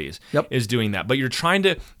Bible studies, is doing that. But you're trying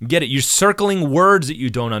to get it. You're circling words that you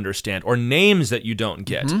don't understand or names that you don't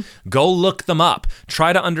get. Go look them up.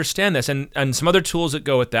 Try to understand this. And some other tools that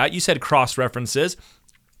go with that. You said cross-references.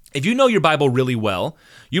 If you know your Bible really well,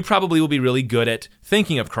 you probably will be really good at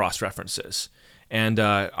thinking of cross-references. And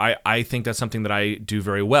I think that's something that I do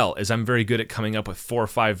very well, is I'm very good at coming up with 4 or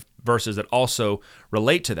 5 verses that also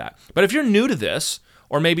relate to that. But if you're new to this,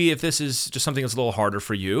 or maybe if this is just something that's a little harder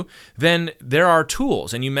for you, then there are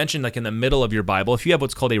tools. And you mentioned like in the middle of your Bible, if you have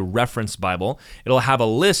what's called a reference Bible, it'll have a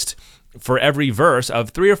list for every verse of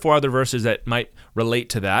 3 or 4 other verses that might relate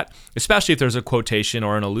to that, especially if there's a quotation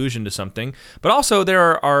or an allusion to something. But also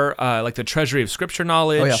there are like the Treasury of Scripture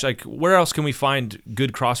Knowledge. Like where else can we find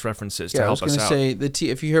good cross-references to help us out? I was going to say,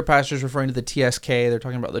 if you hear pastors referring to the TSK, they're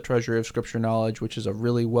talking about the Treasury of Scripture Knowledge, which is a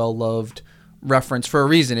really well-loved reference for a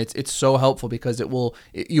reason. It's so helpful because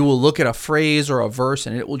you will look at a phrase or a verse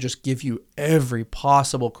and it will just give you every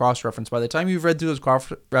possible cross-reference. By the time you've read through those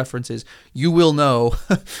cross-references, you will know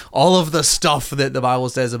all of the stuff that the Bible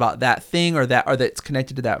says about that thing or that's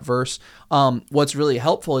connected to that verse. What's really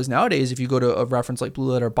helpful is nowadays if you go to a reference like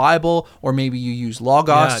Blue Letter Bible, or maybe you use Logos.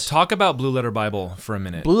 Yeah, talk about Blue Letter Bible for a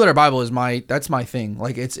minute. Blue Letter Bible is that's my thing.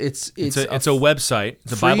 Like it's a website.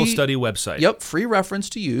 It's a Bible study website. Yep, free reference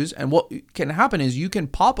to use. And what can happen is you can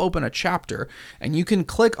pop open a chapter and you can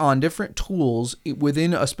click on different tools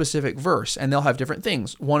within a specific verse, and they'll have different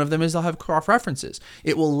things. One of them is they'll have cross references.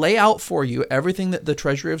 It will lay out for you everything that the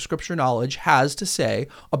Treasury of Scripture Knowledge has to say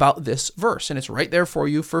about this verse, and it's right there for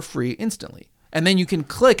you for free instantly. And then you can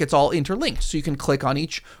click, it's all interlinked. So you can click on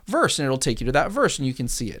each verse and it'll take you to that verse and you can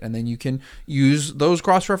see it. And then you can use those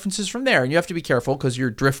cross-references from there. And you have to be careful because you're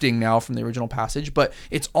drifting now from the original passage, but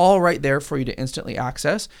it's all right there for you to instantly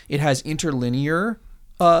access. It has interlinear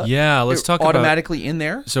let's talk automatically in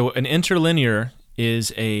there. So an interlinear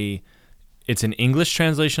is it's an English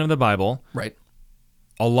translation of the Bible. Right.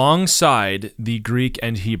 Alongside the Greek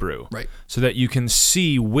and Hebrew, right? So that you can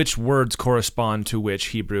see which words correspond to which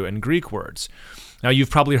Hebrew and Greek words. Now,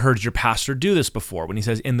 you've probably heard your pastor do this before when he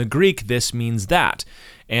says, in the Greek, this means that.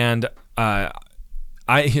 And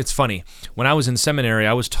it's funny. When I was in seminary,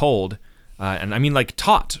 I was told, and I mean like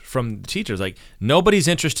taught from the teachers, like nobody's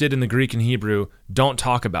interested in the Greek and Hebrew, don't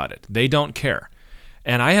talk about it. They don't care.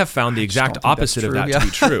 And I have found the exact opposite of that to be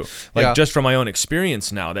true. Like just from my own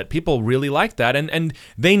experience now, that people really like that and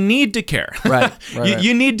they need to care. Right.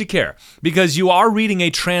 You need to care because you are reading a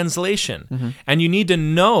translation and you need to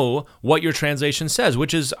know what your translation says,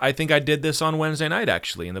 which is, I think I did this on Wednesday night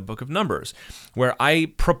actually in the book of Numbers, where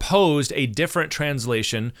I proposed a different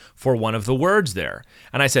translation for one of the words there.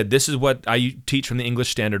 And I said, this is what I teach from the English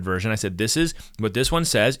Standard Version. I said, this is what this one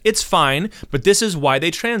says. It's fine, but this is why they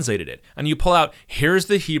translated it. And you pull out, here's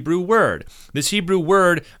the Hebrew word. This Hebrew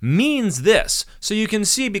word means this. So you can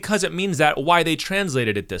see, because it means that, why they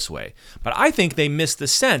translated it this way. But I think they missed the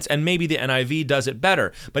sense, and maybe the NIV does it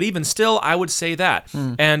better. But even still, I would say that.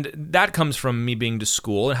 And that comes from me being to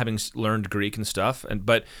school and having learned Greek and stuff.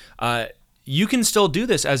 But you can still do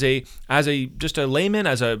this as just a layman,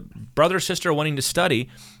 as a brother or sister wanting to study.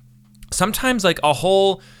 Sometimes like a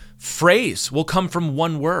whole phrase will come from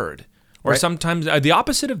one word. Or sometimes the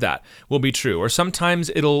opposite of that will be true. Or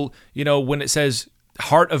sometimes it'll, when it says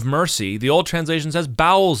heart of mercy, the old translation says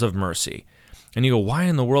bowels of mercy. And you go, why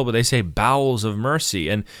in the world would they say bowels of mercy?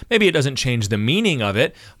 And maybe it doesn't change the meaning of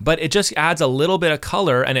it, but it just adds a little bit of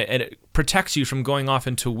color and it protects you from going off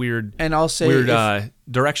into weird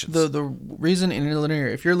directions. The reason interlinear,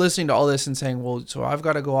 if you're listening to all this and saying, well, so I've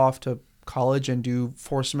got to go off to college and do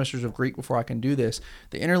 4 semesters of Greek before I can do this.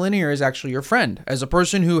 The interlinear is actually your friend. As a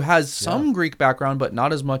person who has some Greek background, but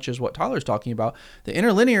not as much as what Tyler's talking about, the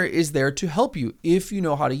interlinear is there to help you if you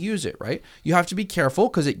know how to use it, right? You have to be careful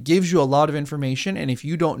because it gives you a lot of information. And if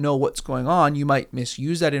you don't know what's going on, you might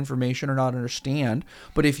misuse that information or not understand.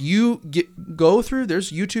 But if you go through,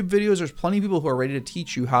 there's YouTube videos, there's plenty of people who are ready to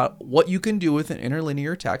teach you what you can do with an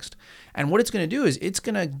interlinear text. And what it's going to do is it's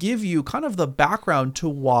going to give you kind of the background to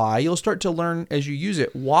why. You'll start to learn as you use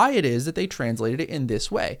it why it is that they translated it in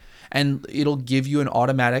this way. And it'll give you an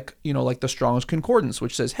automatic, like the Strong's Concordance,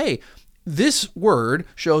 which says, hey, this word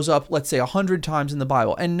shows up, let's say 100 times in the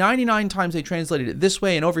Bible, and 99 times they translated it this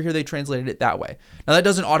way, and over here they translated it that way. Now that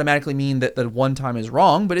doesn't automatically mean that the one time is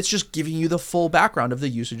wrong, but it's just giving you the full background of the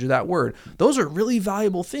usage of that word. Those are really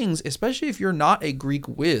valuable things, especially if you're not a Greek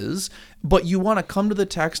whiz, but you want to come to the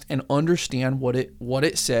text and understand what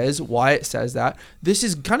it says, why it says that. This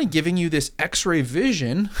is kind of giving you this X-ray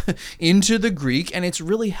vision into the Greek, and it's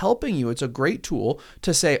really helping you. It's a great tool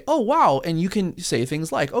to say, oh, wow, and you can say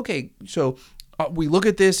things like, okay, so we look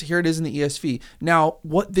at this, here it is in the ESV. Now,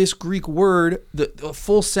 what this Greek word, the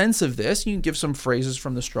full sense of this, you can give some phrases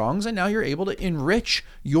from the Strongs, and now you're able to enrich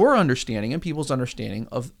your understanding and people's understanding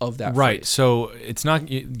of that right. phrase. So it's not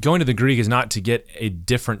going to the Greek is not to get a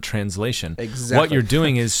different translation. Exactly. What you're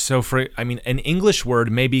doing is an English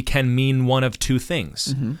word maybe can mean one of two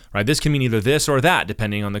things, right? This can mean either this or that,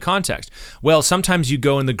 depending on the context. Well, sometimes you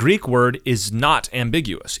go and the Greek word is not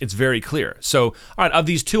ambiguous. It's very clear. So, all right, of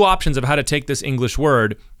these two options of how to take this English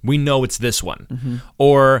word, we know it's this one.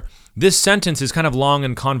 Or this sentence is kind of long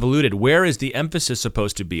and convoluted. Where is the emphasis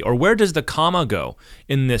supposed to be? Or where does the comma go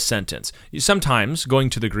in this sentence? Sometimes going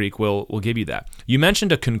to the Greek will give you that. You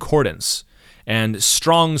mentioned a concordance, and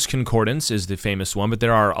Strong's Concordance is the famous one, but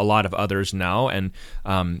there are a lot of others now, and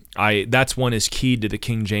that's one is keyed to the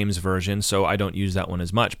King James Version, so I don't use that one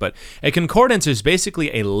as much. But a concordance is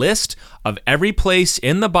basically a list of every place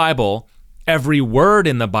in the Bible every word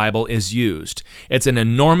in the Bible is used. It's an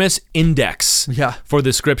enormous index for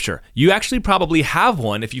the scripture. You actually probably have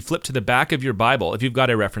one if you flip to the back of your Bible, if you've got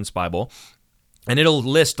a reference Bible, and it'll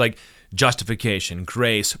list like justification,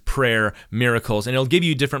 grace, prayer, miracles, and it'll give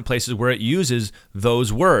you different places where it uses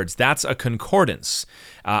those words. That's a concordance.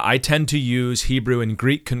 I tend to use Hebrew and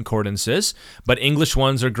Greek concordances, but English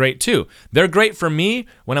ones are great too. They're great for me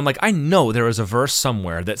when I'm like, I know there is a verse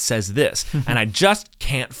somewhere that says this, and I just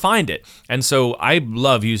can't find it. And so I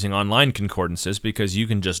love using online concordances because you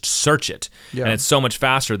can just search it, and it's so much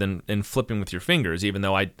faster than flipping with your fingers, even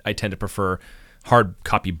though I tend to prefer hard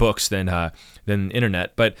copy books than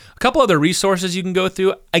internet. But a couple other resources you can go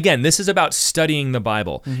through. Again, this is about studying the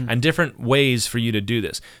Bible and different ways for you to do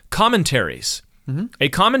this. Commentaries. A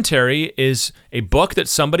commentary is a book that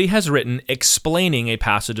somebody has written explaining a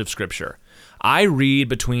passage of Scripture. I read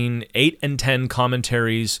between 8 and 10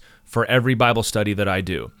 commentaries for every Bible study that I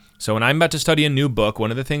do. So when I'm about to study a new book,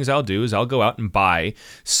 one of the things I'll do is I'll go out and buy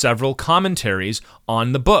several commentaries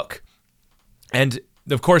on the book. And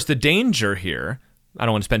of course, the danger here, I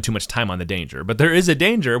don't want to spend too much time on the danger, but there is a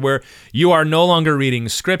danger where you are no longer reading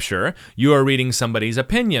Scripture, you are reading somebody's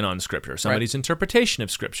opinion on Scripture, somebody's interpretation of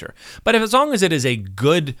Scripture. But as long as it is a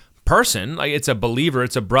good person, like it's a believer,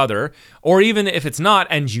 it's a brother, or even if it's not,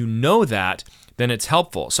 and you know that, then it's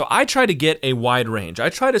helpful. So I try to get a wide range. I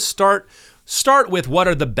try to start with what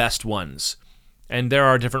are the best ones. And there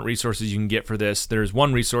are different resources you can get for this. There's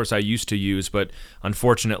one resource I used to use, but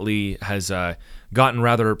unfortunately has gotten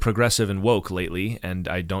rather progressive and woke lately, and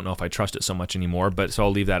I don't know if I trust it so much anymore, but so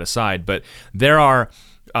I'll leave that aside. But there are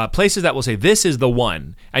places that will say, this is the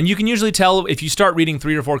one. And you can usually tell if you start reading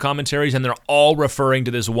 3 or 4 commentaries and they're all referring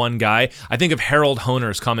to this one guy. I think of Harold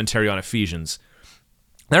Honer's commentary on Ephesians.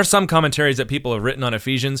 There are some commentaries that people have written on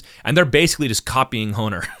Ephesians, and they're basically just copying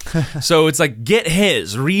Honer. So it's like, get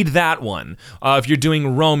his, read that one. If you're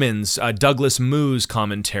doing Romans, Douglas Moo's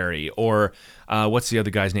commentary, or what's the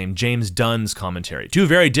other guy's name? James Dunn's commentary. 2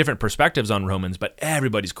 very different perspectives on Romans, but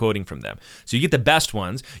everybody's quoting from them. So you get the best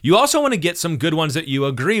ones. You also want to get some good ones that you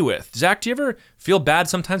agree with. Zach, do you ever feel bad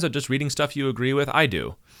sometimes of just reading stuff you agree with? I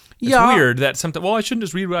do. It's weird that sometimes, I shouldn't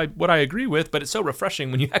just read what I agree with, but it's so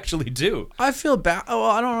refreshing when you actually do. I feel bad. Oh,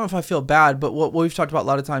 I don't know if I feel bad, but what we've talked about a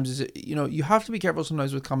lot of times is, you have to be careful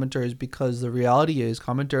sometimes with commentaries because the reality is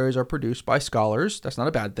commentaries are produced by scholars. That's not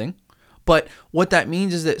a bad thing. But what that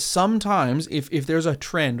means is that sometimes if there's a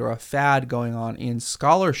trend or a fad going on in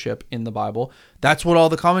scholarship in the Bible, that's what all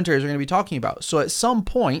the commentaries are going to be talking about. So at some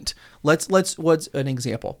point, let's what's an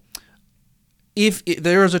example? if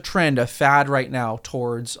there is a trend, a fad right now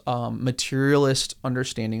towards materialist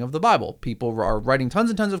understanding of the Bible. People are writing tons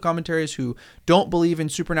and tons of commentaries who don't believe in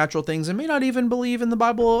supernatural things and may not even believe in the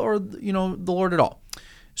Bible or, the Lord at all.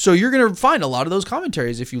 So you're going to find a lot of those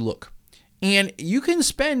commentaries if you look. And you can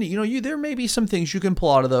spend, there may be some things you can pull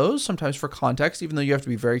out of those, sometimes for context, even though you have to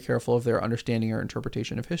be very careful of their understanding or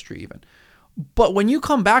interpretation of history even. But when you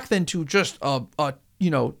come back then to just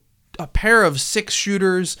a pair of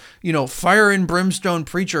 6-shooters, fire and brimstone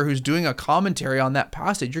preacher who's doing a commentary on that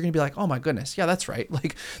passage, you're going to be like, oh my goodness, yeah, that's right.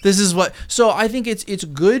 Like, this is what, so I think it's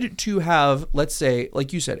good to have, let's say,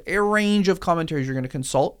 like you said, a range of commentaries you're going to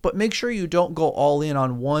consult, but make sure you don't go all in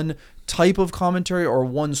on one type of commentary or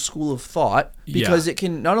one school of thought, because it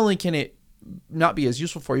can, not only can it not be as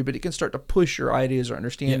useful for you, but it can start to push your ideas or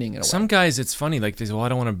understanding in a way. Some guys, it's funny, like they say, well, I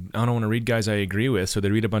don't want to read guys I agree with, so they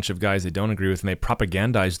read a bunch of guys they don't agree with, and they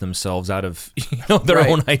propagandize themselves out of their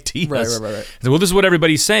own ideas. Right. So, well, this is what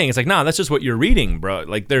everybody's saying. It's like, nah, that's just what you're reading, bro.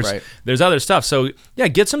 Like there's other stuff. So yeah,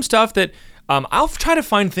 get some stuff that I'll try to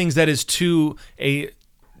find things that is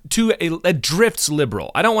it drifts liberal.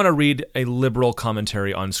 I don't want to read a liberal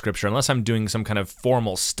commentary on scripture unless I'm doing some kind of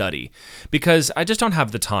formal study, because I just don't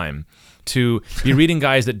have the time to be reading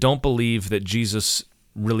guys that don't believe that Jesus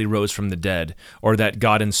really rose from the dead, or that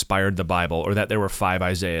God inspired the Bible, or that there were 5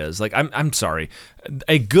 Isaiahs. Like, I'm sorry.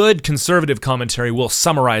 A good conservative commentary will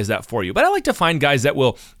summarize that for you. But I like to find guys that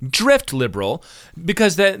will drift liberal,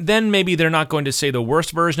 because then maybe they're not going to say the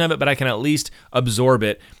worst version of it, but I can at least absorb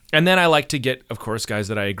it. And then I like to get, of course, guys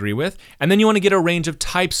that I agree with. And then you want to get a range of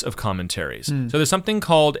types of commentaries. So there's something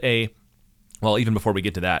called even before we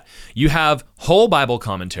get to that, you have whole Bible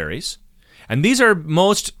commentaries. And these are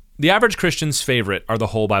the average Christian's favorite are the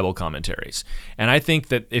whole Bible commentaries. And I think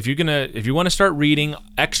that if you want to start reading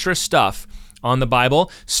extra stuff on the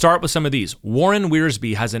Bible, start with some of these. Warren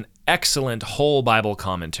Wiersbe has an excellent whole Bible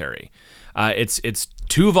commentary. It's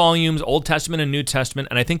 2 volumes, Old Testament and New Testament,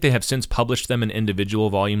 and I think they have since published them in individual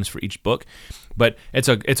volumes for each book. But it's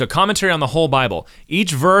a commentary on the whole Bible.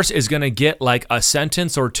 Each verse is going to get like a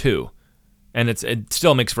sentence or 2, and it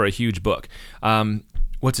still makes for a huge book.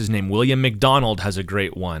 What's his name? William MacDonald has a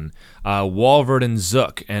great one. Walvoord and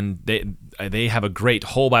Zook, and they have a great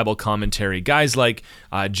whole Bible commentary. Guys like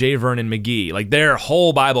J. Vernon McGee, like their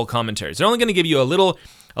whole Bible commentaries. They're only going to give you a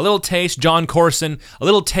little taste. John Corson, a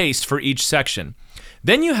little taste for each section.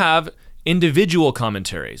 Then you have individual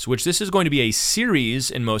commentaries, which this is going to be a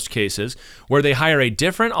series in most cases, where they hire a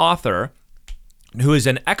different author who is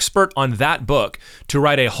an expert on that book to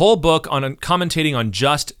write a whole book on commentating on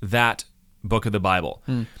just that book of the Bible.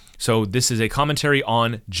 So this is a commentary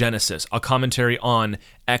on Genesis, a commentary on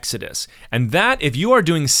Exodus. And that, if you are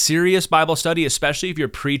doing serious Bible study, especially if you're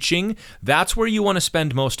preaching, that's where you want to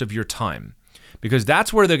spend most of your time, because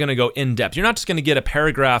that's where they're going to go in depth. You're not just going to get a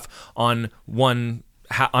paragraph on one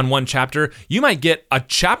chapter. You might get a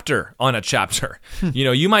chapter on a chapter.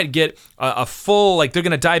 You might get a full, like, they're going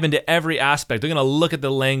to dive into every aspect. They're going to look at the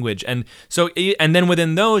language. And then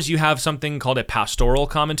within those, you have something called a pastoral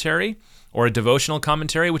commentary or a devotional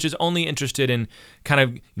commentary, which is only interested in kind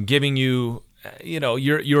of giving you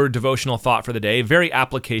your devotional thought for the day, very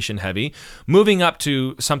application heavy. Moving up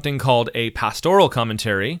to something called a pastoral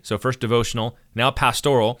commentary. So first devotional, now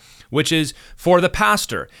pastoral, which is for the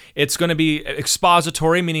pastor. It's going to be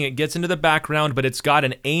expository, meaning it gets into the background, but it's got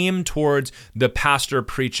an aim towards the pastor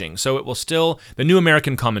preaching. So it will still, the New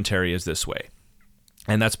American Commentary is this way.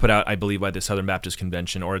 And that's put out, I believe, by the Southern Baptist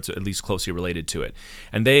Convention, or it's at least closely related to it.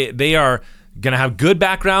 And they are going to have good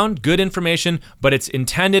background, good information, but it's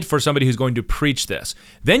intended for somebody who's going to preach this.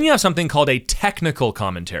 Then you have something called a technical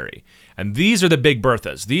commentary. And these are the Big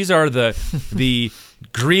Berthas. These are the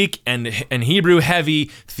Greek and Hebrew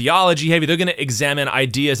heavy, theology heavy. They're going to examine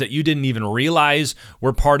ideas that you didn't even realize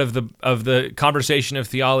were part of the conversation of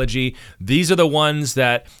theology. These are the ones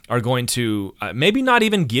that are going to maybe not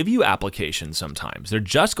even give you application sometimes. They're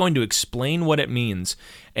just going to explain what it means.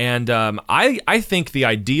 And I think the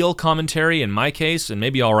ideal commentary in my case, and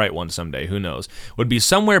maybe I'll write one someday, who knows, would be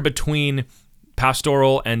somewhere between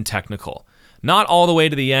pastoral and technical. Not all the way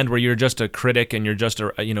to the end where you're just a critic and you're just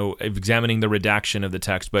examining the redaction of the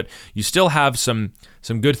text, but you still have some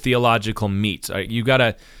good theological meat. You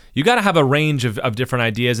gotta have a range of different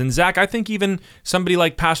ideas. And Zach, I think even somebody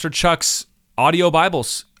like Pastor Chuck's audio Bible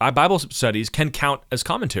studies can count as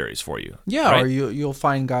commentaries for you. Yeah, right? Or you'll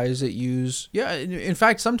find guys that use, in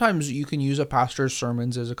fact, sometimes you can use a pastor's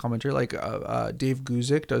sermons as a commentary, like Dave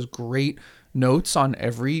Guzik does great notes on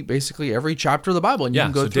basically every chapter of the Bible, and you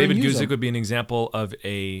can go so through David and use them. Guzik would be an example of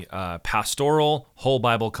a pastoral whole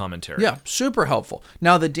Bible commentary. Yeah, super helpful.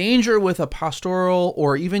 Now, the danger with a pastoral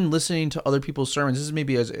or even listening to other people's sermons, this is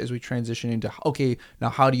maybe as we transition into, okay, now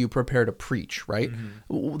how do you prepare to preach, right?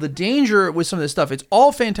 The danger with some of this stuff, it's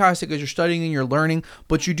all fantastic as you're studying and you're learning,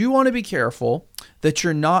 but you do want to be careful that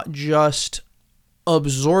you're not just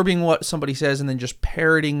absorbing what somebody says and then just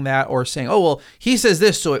parroting that or saying, oh, well, he says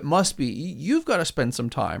this, so it must be. You've got to spend some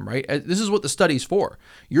time, right? This is what the study's for.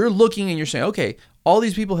 You're looking and you're saying, okay, all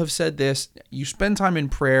these people have said this. You spend time in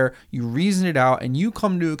prayer, you reason it out, and you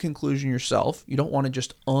come to a conclusion yourself. You don't want to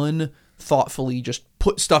just unthoughtfully just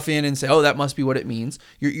put stuff in and say, oh, that must be what it means.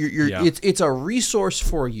 It's a resource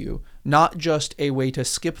for you, not just a way to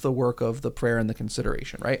skip the work of the prayer and the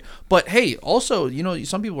consideration, right? But hey, also,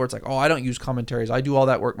 some people where it's like, oh, I don't use commentaries, I do all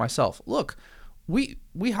that work myself. Look, we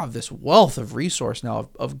have this wealth of resource now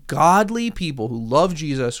of godly people who love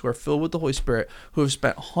Jesus, who are filled with the Holy Spirit, who have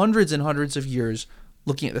spent hundreds and hundreds of years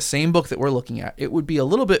looking at the same book that we're looking at. It would be a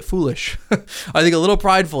little bit foolish, I think a little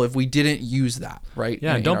prideful, if we didn't use that, right?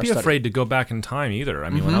 Yeah, and don't be afraid to go back in time either. I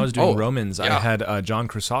mean, when I was doing Romans, I had John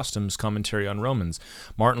Chrysostom's commentary on Romans.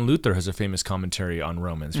 Martin Luther has a famous commentary on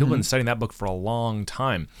Romans. People have been studying that book for a long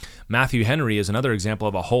time. Matthew Henry is another example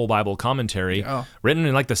of a whole Bible commentary written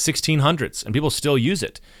in like the 1600s, and people still use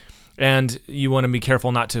it. And you want to be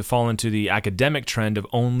careful not to fall into the academic trend of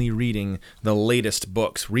only reading the latest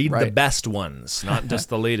books. Read the best ones, not just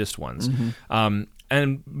the latest ones.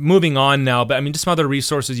 And moving on now, but I mean, just some other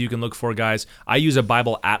resources you can look for, guys. I use a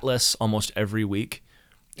Bible atlas almost every week.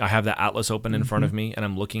 I have that atlas open in front of me, and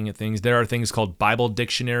I'm looking at things. There are things called Bible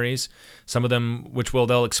dictionaries, some of them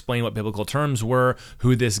they'll explain what biblical terms were,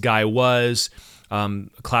 who this guy was. A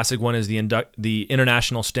classic one is the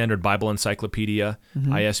International Standard Bible Encyclopedia,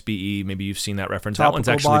 ISBE. Maybe you've seen that reference. Topical that one's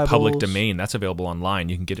actually Bibles. Public domain. That's available online.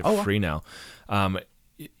 You can get it free now.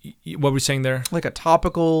 What were we saying there? Like a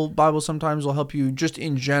topical Bible sometimes will help you just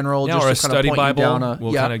in general. Yeah, just or a to kind study of point Bible you down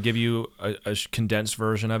will kind of give you a condensed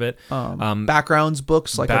version of it. Backgrounds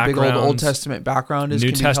books, like a big Old Testament background is New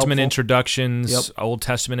can be Testament helpful. introductions, Old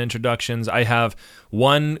Testament introductions. I have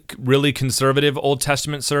one really conservative Old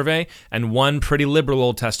Testament survey and one pretty liberal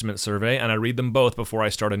Old Testament survey, and I read them both before I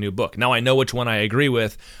start a new book. Now I know which one I agree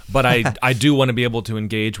with, but I do want to be able to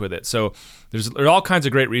engage with it. So there are all kinds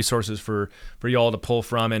of great resources for you all to pull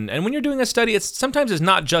from. And when you're doing a study, sometimes it's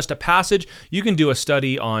not just a passage. You can do a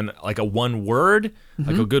study on like a one word,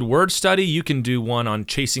 like a good word study. You can do one on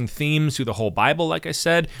chasing themes through the whole Bible, like I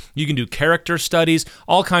said. You can do character studies,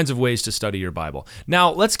 all kinds of ways to study your Bible. Now,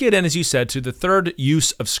 let's get in, as you said, to the third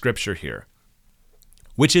use of Scripture here,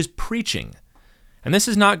 which is preaching. And this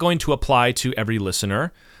is not going to apply to every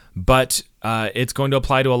listener, but it's going to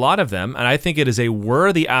apply to a lot of them. And I think it is a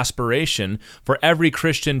worthy aspiration for every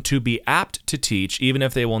Christian to be apt to teach, even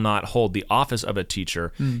if they will not hold the office of a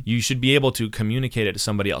teacher. You should be able to communicate it to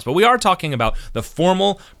somebody else. But we are talking about the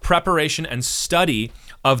formal preparation and study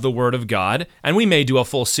of the Word of God, and we may do a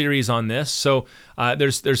full series on this. So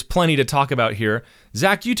there's plenty to talk about here.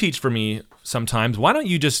 Zach, you teach for me sometimes. Why don't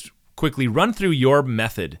you just quickly run through your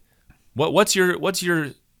method? What's your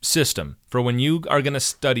system for when you are going to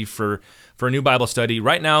study for a new Bible study?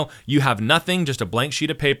 Right now, you have nothing, just a blank sheet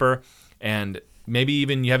of paper, and maybe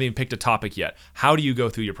even you haven't even picked a topic yet. How do you go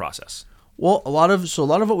through your process? Well, a lot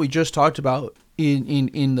of what we just talked about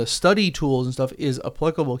in the study tools and stuff is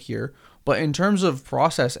applicable here. But in terms of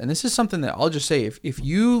process, and this is something that I'll just say, if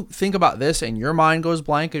you think about this and your mind goes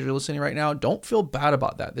blank as you're listening right now, don't feel bad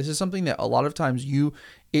about that. This is something that a lot of times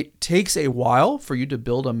it takes a while for you to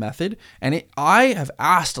build a method. And I have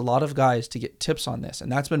asked a lot of guys to get tips on this,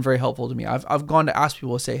 and that's been very helpful to me. I've gone to ask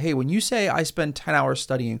people to say, hey, when you say I spend 10 hours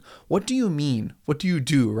studying, what do you mean? What do you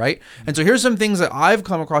do, right? And so here's some things that I've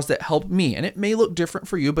come across that help me, and it may look different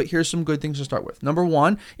for you, but here's some good things to start with. Number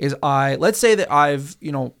one is let's say that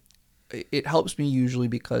it helps me usually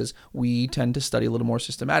because we tend to study a little more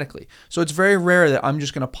systematically. So it's very rare that I'm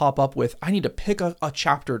just going to pop up with, I need to pick a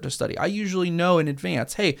chapter to study. I usually know in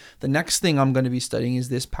advance, hey, the next thing I'm going to be studying is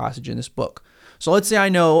this passage in this book. So let's say I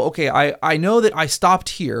know, okay, I know that I stopped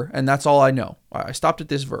here and that's all I know. I stopped at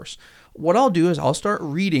this verse. What I'll do is I'll start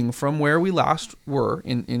reading from where we last were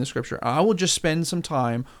in the scripture. I will just spend some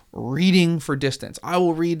time reading for distance. I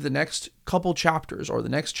will read the next couple chapters or the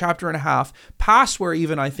next chapter and a half past where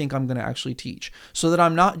even I think I'm going to actually teach, so that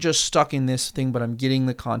I'm not just stuck in this thing, but I'm getting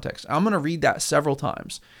the context. I'm going to read that several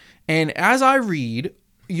times. And as I read,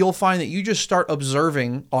 you'll find that you just start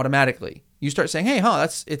observing automatically. You start saying, hey,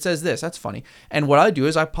 it says this. That's funny. And what I do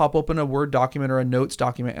is I pop open a Word document or a notes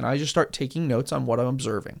document, and I just start taking notes on what I'm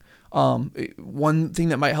observing. One thing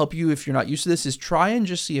that might help you if you're not used to this is try and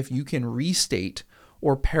just see if you can restate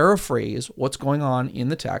or paraphrase what's going on in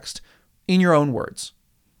the text in your own words.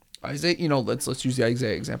 Isaiah, let's use the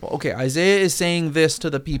Isaiah example. Okay, Isaiah is saying this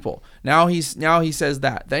to the people. Now he says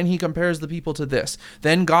that. Then he compares the people to this.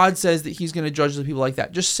 Then God says that he's going to judge the people like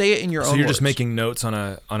that. Just say it in your own words. So you're just making notes on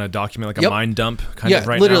a document, like a mind dump kind of right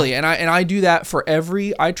now? Yeah, literally. And I do that for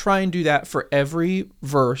I try and do that for every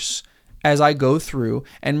verse as I go through,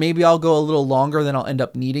 and maybe I'll go a little longer than I'll end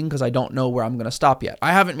up needing because I don't know where I'm going to stop yet.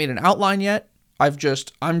 I haven't made an outline yet. I'm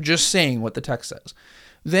just saying what the text says.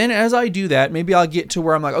 Then as I do that, maybe I'll get to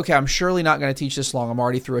where I'm like, okay, I'm surely not going to teach this long. I'm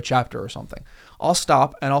already through a chapter or something. I'll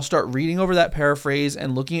stop and I'll start reading over that paraphrase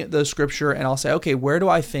and looking at the scripture, and I'll say, okay, where's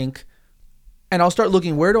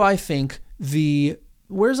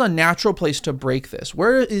a natural place to break this?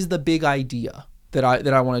 Where is the big idea that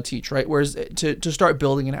I want to teach, right? Whereas to start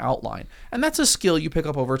building an outline. And that's a skill you pick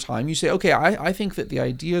up over time. You say, okay, I think that the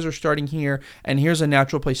ideas are starting here, and here's a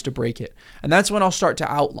natural place to break it. And that's when I'll start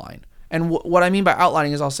to outline. And what I mean by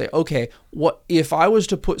outlining is I'll say, okay, what if I was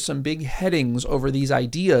to put some big headings over these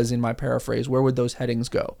ideas in my paraphrase, where would those headings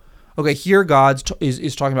go? Okay, here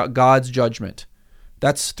is talking about God's judgment.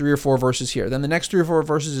 That's 3 or 4 verses here. Then the next 3 or 4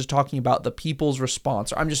 verses is talking about the people's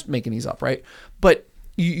response. I'm just making these up, right? But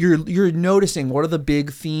you're noticing what are the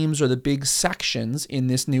big themes or the big sections in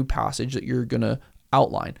this new passage that you're going to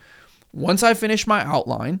outline. Once I finish my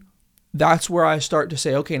outline, that's where I start to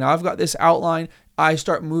say, okay, now I've got this outline. I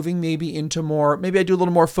start moving maybe I do a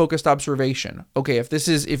little more focused observation. Okay, if this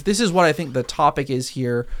is what I think the topic is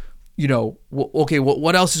here,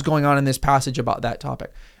 what else is going on in this passage about that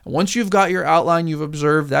topic? And once you've got your outline, you've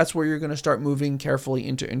observed, that's where you're going to start moving carefully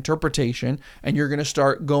into interpretation, and you're going to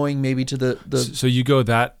start going maybe to the. So you go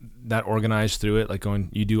that organized through it, like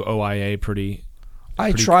you do OIA pretty.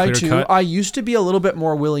 I try to. Cut. I used to be a little bit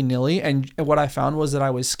more willy-nilly, and what I found was that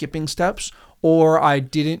I was skipping steps, or I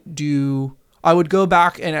didn't do. I would go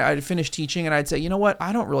back and I'd finish teaching and I'd say, you know what?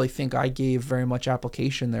 I don't really think I gave very much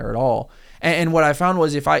application there at all. And what I found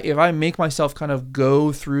was if I make myself kind of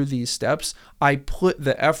go through these steps, I put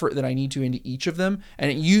the effort that I need to into each of them.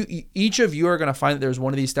 And each of you are going to find that there's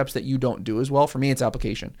one of these steps that you don't do as well. For me, it's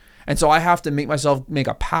application. And so I have to make myself make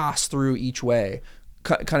a pass through each way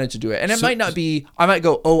kind of to do it. And it might not be, I might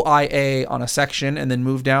go OIA on a section and then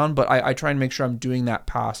move down, but I try and make sure I'm doing that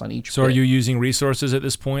pass on each. So bit. Are you using resources at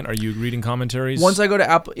this point? Are you reading commentaries? Once I go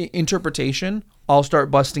to interpretation, I'll start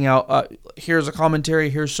busting out, here's a commentary,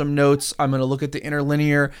 here's some notes. I'm going to look at the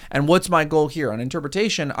interlinear. And what's my goal here? On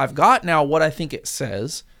interpretation, I've got now what I think it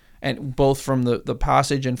says, and both from the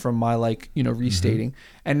passage and from my restating.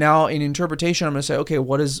 Mm-hmm. And now in interpretation, I'm going to say, okay,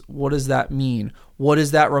 what does that mean?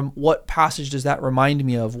 What passage does that remind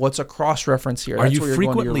me of? What's a cross reference here? Are you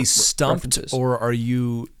frequently stumped, or are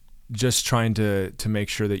you just trying to make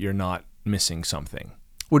sure that you're not missing something?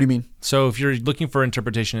 What do you mean? So if you're looking for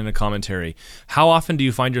interpretation in a commentary, how often do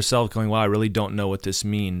you find yourself going, wow, I really don't know what this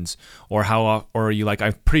means? Or are you like,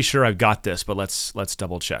 I'm pretty sure I've got this, but let's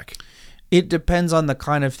double check? It depends on the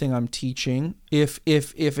kind of thing I'm teaching. If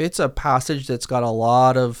it's a passage that's got a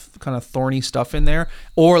lot of kind of thorny stuff in there,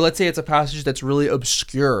 or let's say it's a passage that's really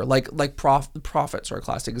obscure, like prophets are a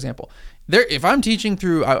classic example. If I'm teaching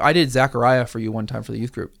through, I did Zechariah for you one time for the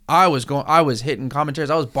youth group. I was hitting commentaries.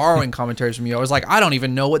 I was borrowing commentaries from you. I was like, I don't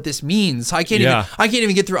even know what this means. I can't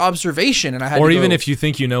even get through observation. And I had or even if you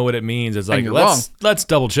think you know what it means, it's like let's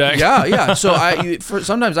double check. Yeah. So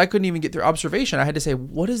sometimes I couldn't even get through observation. I had to say,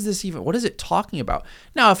 what is this even? What is it talking about?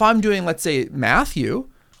 Now, if I'm doing, let's say, Matthew,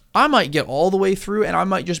 I might get all the way through and I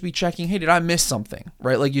might just be checking, hey, did I miss something?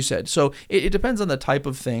 Right? Like you said. So it depends on the type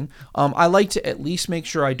of thing. I like to at least make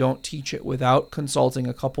sure I don't teach it without consulting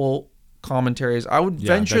a couple commentaries. I would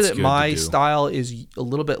venture that my style is a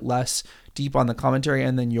little bit less deep on the commentary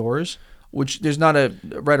end than yours, which there's not a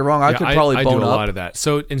right or wrong. I could probably bone up. I do a lot of that.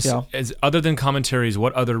 So as other than commentaries,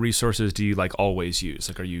 what other resources do you always use?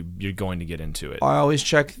 Like you're going to get into it? I always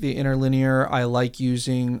check the interlinear. I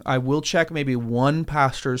will check maybe one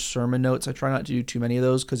pastor's sermon notes. I try not to do too many of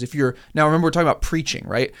those because now remember we're talking about preaching,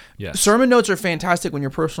 right? Yes. Sermon notes are fantastic when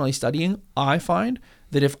you're personally studying. I find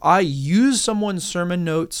that if I use someone's sermon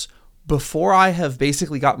notes before I have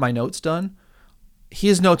basically got my notes done,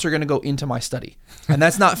 his notes are going to go into my study. And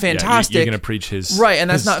that's not fantastic. You're going to preach his right, and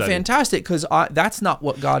that's not study. Fantastic because that's not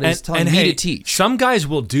what God is telling me to teach. Some guys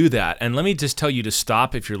will do that, and let me just tell you to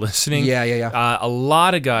stop if you're listening. Yeah. A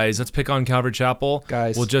lot of guys, let's pick on Calvary Chapel,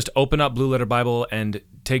 guys will just open up Blue Letter Bible and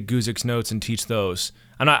take Guzik's notes and teach those.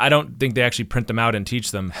 I don't think they actually print them out and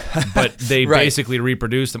teach them, but they Right. basically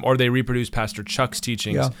reproduce them, or they reproduce Pastor Chuck's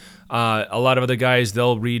teachings. Yeah. A lot of other guys,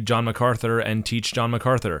 they'll read John MacArthur and teach John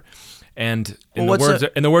MacArthur. And in Well,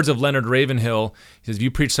 the words of Leonard Ravenhill, he says, if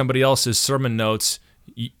you preach somebody else's sermon notes,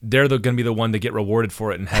 they're going to be the one to get rewarded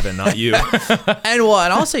for it in heaven, not you. And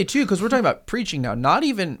I'll say too, because we're talking about preaching now. Not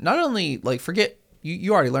only like forget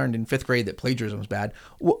you already learned in 5th grade that plagiarism was bad,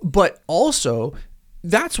 but also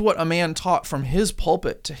that's what a man taught from his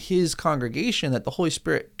pulpit to his congregation that the Holy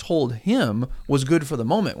Spirit told him was good for the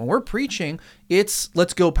moment. When we're preaching, it's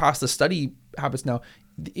let's go past the study habits now.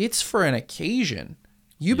 It's for an occasion.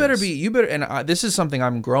 You better and this is something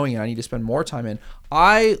I'm growing in. I need to spend more time in.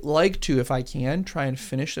 I like to, if I can, try and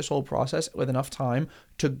finish this whole process with enough time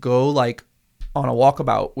to go like on a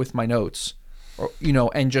walkabout with my notes, or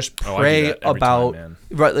and just pray about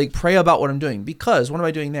pray about what I'm doing. Because what am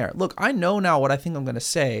I doing there? Look, I know now what I think I'm going to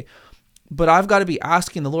say, but I've got to be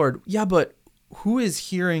asking the Lord, yeah, but who is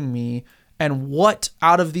hearing me? And what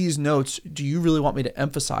out of these notes do you really want me to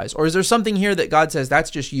emphasize? Or is there something here that God says, that's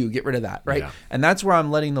just you, get rid of that, right? Yeah. And that's where I'm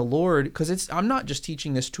letting the Lord, because I'm not just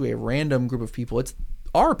teaching this to a random group of people, it's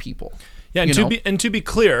our people. Yeah, and to be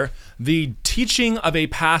clear, the teaching of a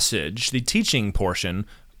passage, the teaching portion,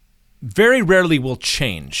 very rarely will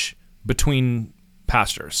change between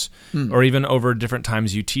pastors or even over different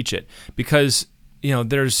times you teach it, because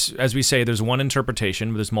there's, as we say, there's one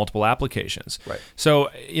interpretation, but there's multiple applications. Right.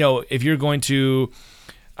 So, if you're going to,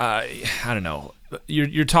 I don't know,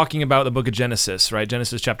 you're talking about the book of Genesis, right?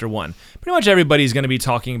 Genesis chapter 1. Pretty much everybody's going to be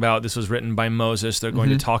talking about this was written by Moses. They're going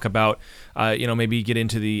to talk about, maybe get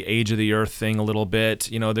into the age of the earth thing a little bit.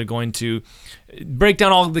 They're going to break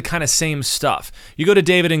down all the kind of same stuff. You go to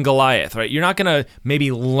David and Goliath, right? You're not going to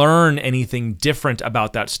maybe learn anything different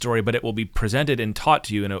about that story, but it will be presented and taught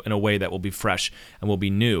to you in a way that will be fresh and will be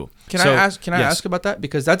new. Can I ask about that?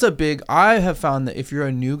 Because that's I have found that if you're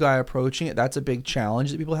a new guy approaching it, that's a big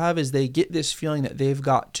challenge that people have, is they get this feeling that they've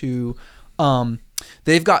got to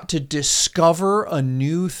discover a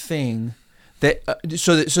new thing that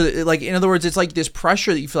like, in other words, it's like this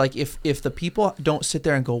pressure that you feel like if the people don't sit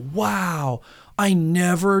there and go, wow, I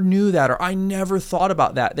never knew that, or I never thought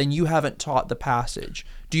about that, then you haven't taught the passage.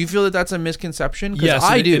 Do you feel that that's a misconception? Yes,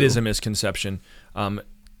 I do. It is a misconception.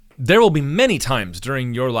 There will be many times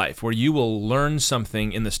during your life where you will learn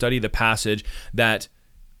something in the study of the passage that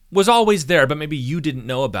was always there, but maybe you didn't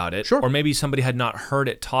know about it, sure, or maybe somebody had not heard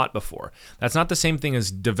it taught before. That's not the same thing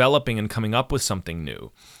as developing and coming up with something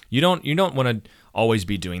new. You don't want to always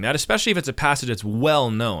be doing that, especially if it's a passage that's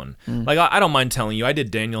well known. Like, I don't mind telling you, I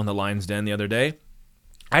did Daniel in the Lion's Den the other day.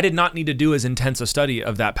 I did not need to do as intense a study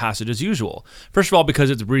of that passage as usual. First of all, because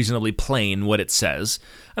it's reasonably plain what it says,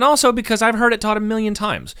 and also because I've heard it taught 1,000,000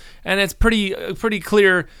 times, and it's pretty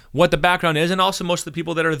clear what the background is, and also most of the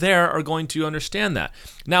people that are there are going to understand that.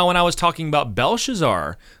 Now, when I was talking about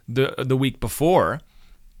Belshazzar the week before,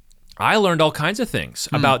 I learned all kinds of things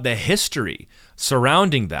about the history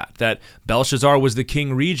surrounding that Belshazzar was the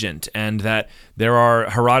king regent, and that there are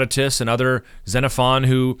Herodotus and other Xenophon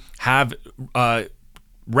who have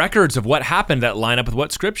records of what happened that line up with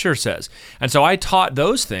what Scripture says. And so I taught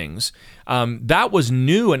those things. That was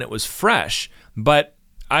new and it was fresh, but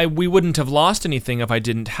we wouldn't have lost anything if I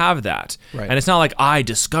didn't have that. Right. And it's not like I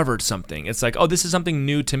discovered something. It's like, oh, this is something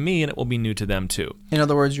new to me, and it will be new to them too. In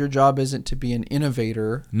other words, your job isn't to be an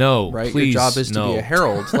innovator. No, right? Please, your job is to be a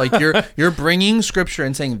herald. Like you're bringing Scripture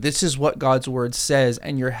and saying, this is what God's Word says,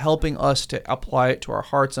 and you're helping us to apply it to our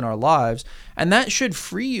hearts and our lives. And that should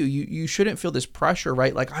free you. You shouldn't feel this pressure,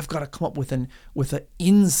 right? Like, I've got to come up with an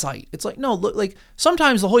insight. It's like, no, look, like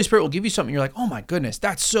sometimes the Holy Spirit will give you something. You're like, oh my goodness,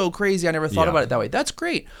 that's so crazy. I never thought about it that way. That's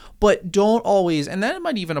great. But don't always, and that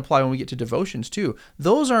might even apply when we get to devotions too.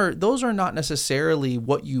 Those are not necessarily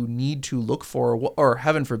what you need to look for, or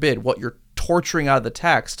heaven forbid, what you're torturing out of the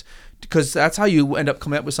text, because that's how you end up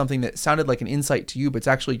coming up with something that sounded like an insight to you, but it's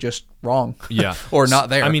actually just wrong. Yeah. Or not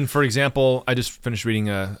there. I mean, for example, I just finished reading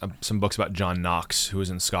some books about John Knox, who was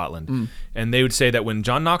in Scotland. And they would say that when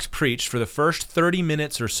John Knox preached for the first 30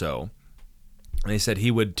 minutes or so, they said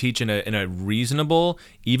he would teach in a reasonable,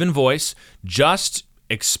 even voice, just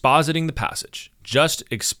expositing the passage, just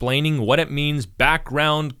explaining what it means,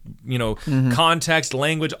 background, context,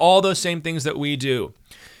 language, all those same things that we do.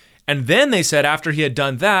 And then they said after he had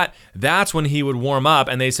done that, that's when he would warm up,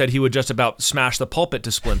 and they said he would just about smash the pulpit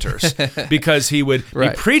to splinters because he would be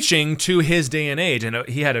preaching to his day and age, and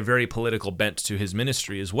he had a very political bent to his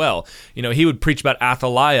ministry as well. He would preach about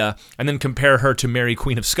Athaliah and then compare her to Mary,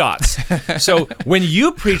 Queen of Scots. So when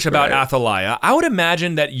you preach about Athaliah, I would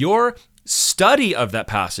imagine that your study of that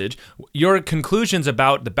passage, your conclusions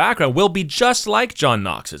about the background will be just like John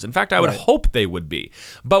Knox's. In fact, I would hope they would be.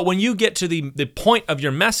 But when you get to the point of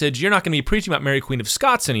your message, you're not going to be preaching about Mary Queen of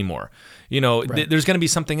Scots anymore. There's going to be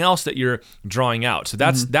something else that you're drawing out. So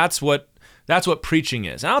that's what preaching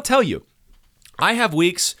is. And I'll tell you, I have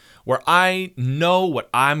weeks where I know what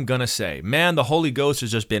I'm going to say. Man, the Holy Ghost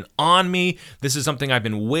has just been on me. This is something I've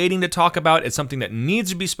been waiting to talk about. It's something that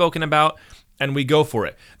needs to be spoken about, and we go for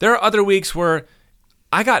it. There are other weeks where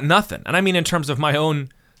I got nothing. And I mean in terms of my own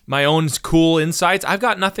cool insights, I've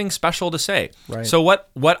got nothing special to say. Right. So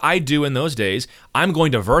what I do in those days, I'm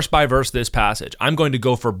going to verse by verse this passage. I'm going to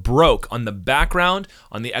go for broke on the background,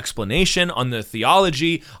 on the explanation, on the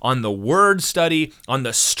theology, on the word study, on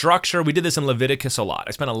the structure. We did this in Leviticus a lot.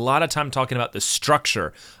 I spent a lot of time talking about the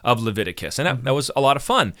structure of Leviticus, and that was a lot of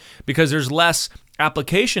fun because there's less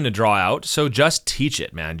application to draw out. So just teach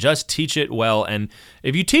it, man. Just teach it well, and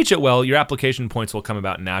if you teach it well, your application points will come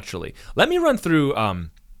about naturally. Let me run through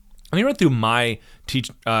my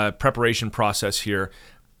preparation process here.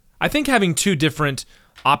 I think having two different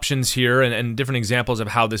options here and different examples of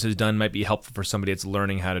how this is done might be helpful for somebody that's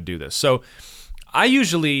learning how to do this. So I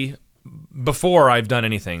usually, before I've done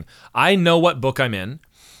anything, I know what book I'm in,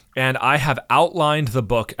 and I have outlined the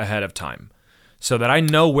book ahead of time so that I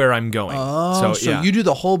know where I'm going. Oh, so you do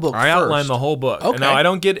the whole book I first. outline the whole book. Okay. And now I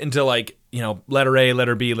don't get into letter A,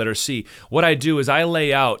 letter B, letter C. What I do is I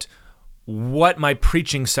lay out what my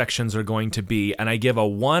preaching sections are going to be, and I give a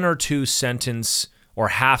 1 or 2 sentence or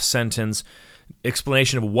half sentence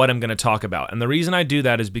explanation of what I'm going to talk about. And the reason I do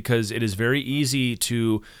that is because it is very easy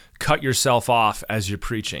to cut yourself off as you're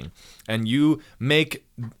preaching. And you make,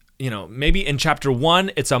 maybe in chapter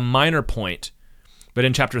 1, it's a minor point, but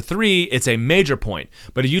in chapter 3, it's a major point.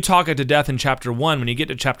 But if you talk it to death in chapter 1, when you get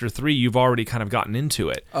to chapter 3, you've already kind of gotten into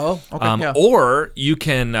it. Oh, okay. Yeah. Or you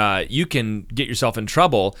can get yourself in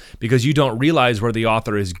trouble because you don't realize where the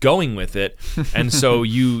author is going with it, and so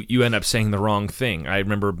you end up saying the wrong thing. I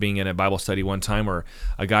remember being in a Bible study one time where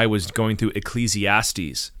a guy was going through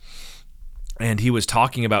Ecclesiastes, and he was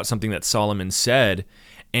talking about something that Solomon said,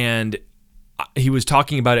 and he was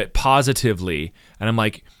talking about it positively, and I'm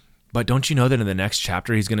like, but don't you know that in the next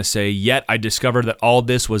chapter he's going to say, yet I discovered that all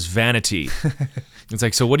this was vanity. It's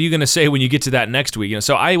like, so what are you going to say when you get to that next week?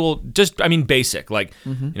 So I will basic,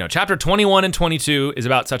 chapter 21 and 22 is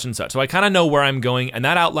about such and such. So I kind of know where I'm going, and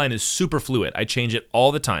that outline is super fluid. I change it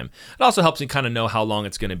all the time. It also helps me kind of know how long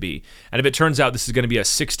it's going to be. And if it turns out this is going to be a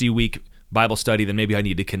 60-week Bible study, then maybe I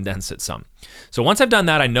need to condense it some. So once I've done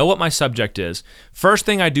that, I know what my subject is. First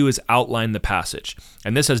thing I do is outline the passage.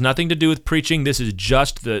 And this has nothing to do with preaching. This is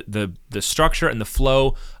just the structure and the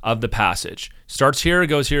flow of the passage. Starts here,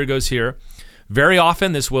 goes here, goes here. Very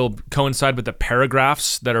often, this will coincide with the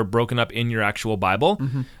paragraphs that are broken up in your actual Bible.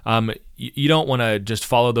 You don't want to just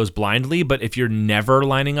follow those blindly, but if you're never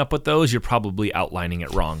lining up with those, you're probably outlining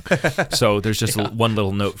it wrong. So there's just one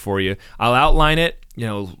little note for you. I'll outline it,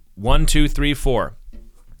 1, 2, 3, 4.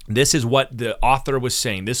 This is what the author was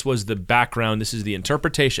saying. This was the background. This is the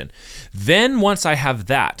interpretation. Then once I have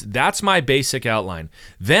that, that's my basic outline.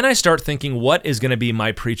 Then I start thinking, what is going to be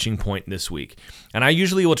my preaching point this week? And I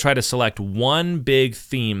usually will try to select one big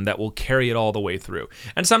theme that will carry it all the way through.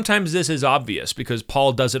 And sometimes this is obvious because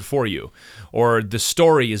Paul does it for you, or the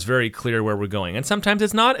story is very clear where we're going. And sometimes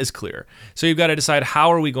it's not as clear. So you've got to decide,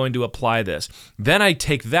 how are we going to apply this? Then I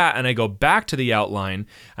take that and I go back to the outline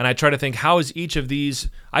and I try to think, how is each of these...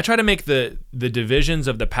 I try to make the divisions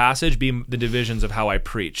of the passage be the divisions of how I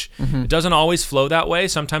preach. It doesn't always flow that way.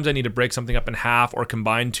 Sometimes I need to break something up in half or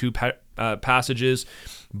combine two passages,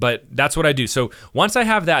 but that's what I do. So once I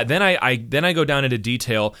have that, then I go down into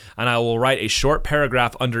detail and I will write a short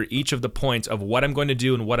paragraph under each of the points of what I'm going to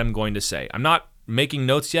do and what I'm going to say. I'm not making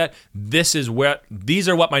notes yet. These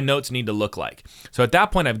are what my notes need to look like. So at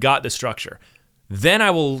that point, I've got the structure. Then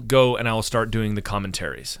I will go and I will start doing the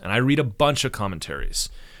commentaries. And I read a bunch of commentaries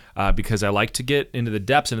because I like to get into the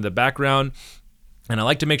depths, into the background, and I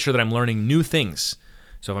like to make sure that I'm learning new things.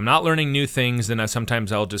 So if I'm not learning new things, then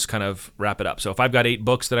sometimes I'll just kind of wrap it up. So if I've got 8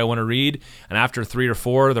 books that I want to read, and after 3 or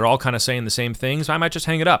 4, they're all kind of saying the same things, I might just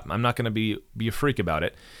hang it up. I'm not going to be a freak about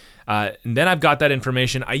it. And then I've got that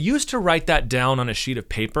information. I used to write that down on a sheet of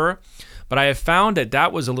paper, but I have found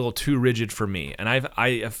that was a little too rigid for me. And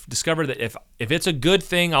I have discovered that if it's a good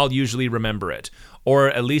thing, I'll usually remember it. Or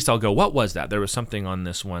at least I'll go, what was that? There was something on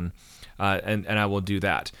this one, and I will do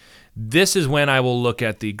that. This is when I will look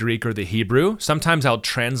at the Greek or the Hebrew. Sometimes I'll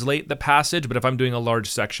translate the passage, but if I'm doing a large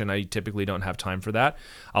section, I typically don't have time for that.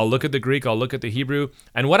 I'll look at the Greek, I'll look at the Hebrew,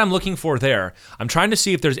 and what I'm looking for there, I'm trying to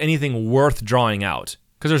see if there's anything worth drawing out.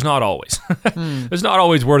 because there's not always. There's not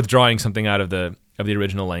always worth drawing something out of the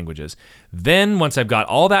original languages. Then once I've got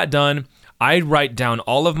all that done, I write down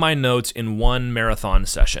all of my notes in one marathon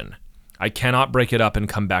session. I cannot break it up and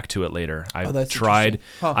come back to it later. I've tried.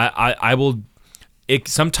 Huh. I will.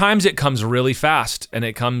 Sometimes it comes really fast, and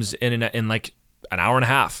it comes in like an hour and a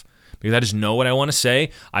half, because I just know what I want to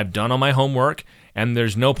say. I've done all my homework, and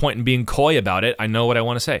there's no point in being coy about it. I know what I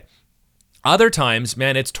want to say. Other times,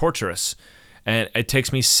 man, it's torturous, and it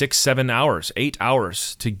takes me 6, 7 hours, 8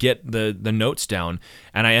 hours to get the notes down,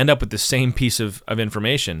 and I end up with the same piece of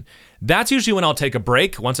information. That's usually when I'll take a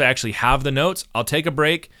break. Once I actually have the notes, I'll take a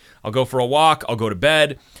break, I'll go for a walk, I'll go to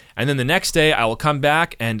bed, and then the next day I will come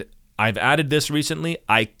back, and I've added this recently,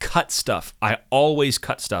 I cut stuff. I always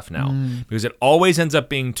cut stuff now, because it always ends up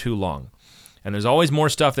being too long. And there's always more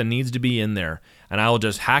stuff that needs to be in there. And I will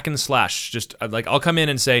just hack and slash. Just like I'll come in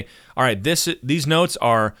and say, all right, these notes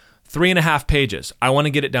are 3.5 pages. I want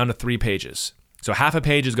to get it down to 3 pages. So half a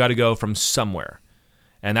page has got to go from somewhere.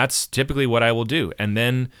 And that's typically what I will do. And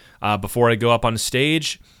then before I go up on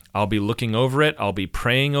stage, I'll be looking over it. I'll be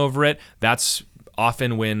praying over it. That's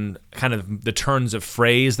often when kind of the turns of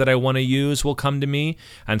phrase that I want to use will come to me.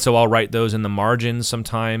 And so I'll write those in the margins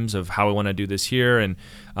sometimes of how I want to do this here. And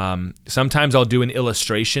sometimes I'll do an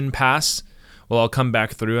illustration pass. Well, I'll come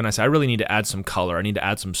back through and I say, I really need to add some color. I need to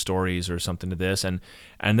add some stories or something to this. And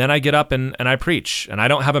then I get up and I preach. And I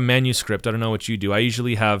don't have a manuscript. I don't know what you do. I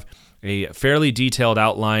usually have a fairly detailed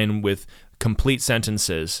outline with complete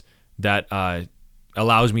sentences that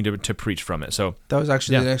allows me to preach from it. So that was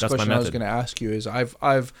actually the next question I was going to ask you. Is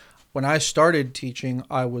I've when I started teaching,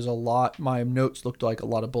 my notes looked like a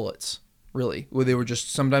lot of bullets, really, where they were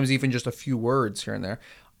just sometimes even just a few words here and there.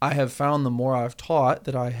 I have found the more I've taught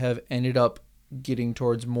that I have ended up getting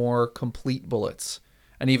towards more complete bullets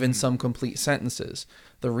and even some complete sentences.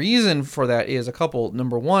 The reason for that is a couple.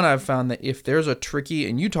 Number one, I've found that if there's a tricky,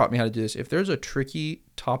 and you taught me how to do this, if there's a tricky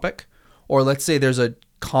topic, or let's say there's a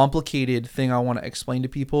complicated thing I want to explain to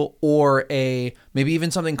people, or maybe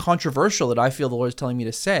even something controversial that I feel the Lord's telling me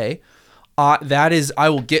to say, I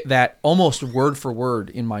will get that almost word for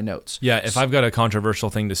word in my notes. Yeah, if I've got a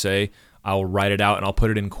controversial thing to say, I'll write it out and I'll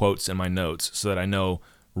put it in quotes in my notes so that I know,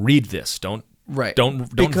 read this. Don't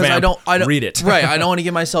because I don't read it. Right. I don't want to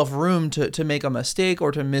give myself room to make a mistake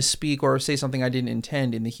or to misspeak or say something I didn't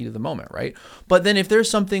intend in the heat of the moment, right? But then if there's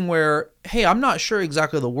something where, hey, I'm not sure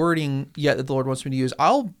exactly the wording yet that the Lord wants me to use,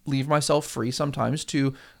 I'll leave myself free sometimes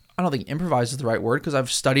to, I don't think improvise is the right word because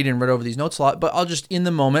I've studied and read over these notes a lot, but I'll just, in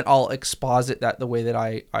the moment, I'll exposit that the way that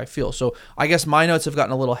I feel. So I guess my notes have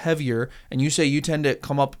gotten a little heavier, and you say you tend to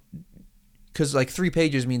come up, because like 3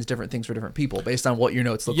 pages means different things for different people based on what your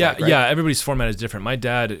notes look like, right? Yeah, everybody's format is different. My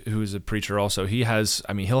dad, who's a preacher also,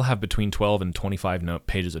 he'll have between 12 and 25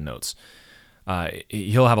 pages of notes.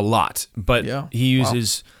 He'll have a lot, but he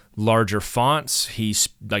uses larger fonts. He's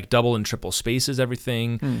like double and triple spaces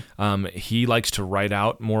everything. He likes to write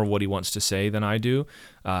out more of what he wants to say than I do.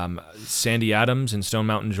 Sandy Adams in Stone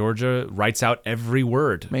Mountain, Georgia, writes out every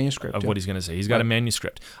word of what he's going to say. He's got a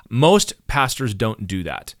manuscript. Most pastors don't do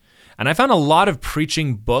that. And I found a lot of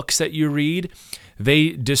preaching books that you read, they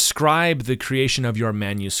describe the creation of your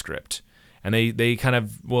manuscript. And they kind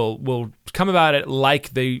of will come about it like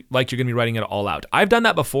you're going to be writing it all out. I've done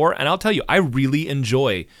that before, and I'll tell you, I really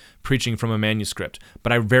enjoy preaching from a manuscript,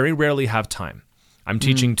 but I very rarely have time. I'm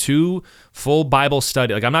teaching 2 full Bible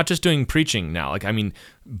study. Like, I'm not just doing preaching now. Like, I mean,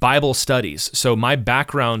 Bible studies. So my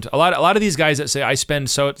background, a lot of these guys that say I spend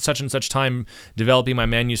such and such time developing my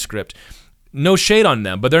manuscript, no shade on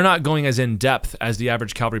them, but they're not going as in depth as the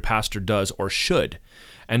average Calvary pastor does or should.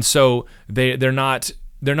 And so they're not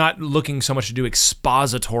looking so much to do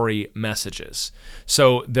expository messages.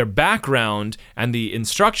 So their background and the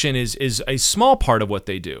instruction is a small part of what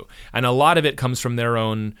they do. And a lot of it comes from their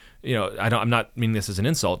own, I'm not meaning this as an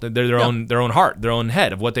insult. They're their own heart, their own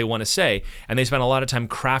head of what they want to say. And they spend a lot of time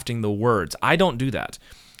crafting the words. I don't do that.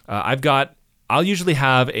 I'll usually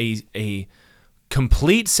have a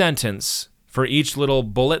complete sentence for each little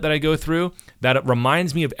bullet that I go through that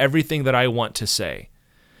reminds me of everything that I want to say.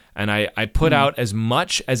 And I put out as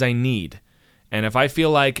much as I need. And if I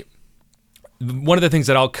feel like one of the things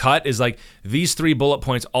that I'll cut is like these 3 bullet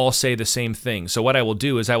points all say the same thing. So what I will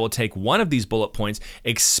do is I will take one of these bullet points,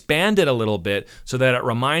 expand it a little bit so that it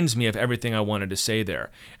reminds me of everything I wanted to say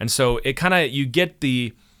there. And so it kind of, you get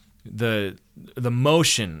the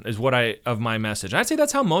motion is of my message. And I'd say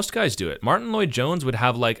that's how most guys do it. Martin Lloyd-Jones would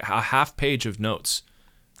have like a half page of notes.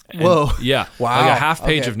 Whoa. Yeah. Wow. Like a half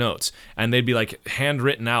page Okay. of notes. And they'd be like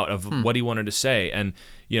handwritten out of what he wanted to say. And,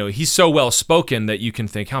 he's so well spoken that you can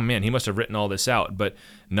think, oh man, he must have written all this out. But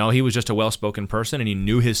no, he was just a well spoken person and he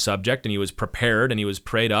knew his subject and he was prepared and he was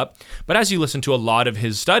prayed up. But as you listen to a lot of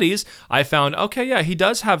his studies, I found, okay, yeah, he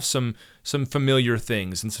does have some familiar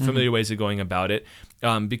things and some familiar ways of going about it,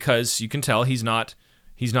 because you can tell he's not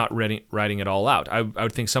writing it all out. I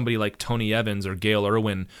would think somebody like Tony Evans or Gail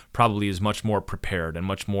Irwin probably is much more prepared and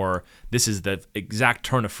much more, this is the exact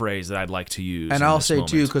turn of phrase that I'd like to use. And I'll say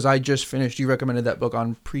too, because I just finished, you recommended that book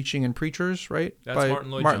on preaching and preachers, right? That's by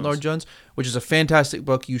Martin Lloyd Jones, which is a fantastic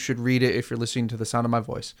book. You should read it if you're listening to the sound of my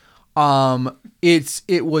voice.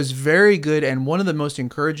 It was very good, and one of the most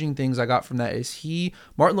encouraging things I got from that is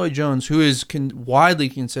Martin Lloyd Jones, who is widely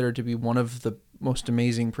considered to be one of the most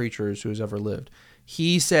amazing preachers who has ever lived.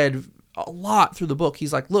 He said a lot through the book.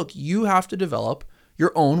 He's like, look, you have to develop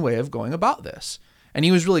your own way of going about this. And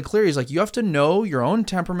he was really clear. He's like, you have to know your own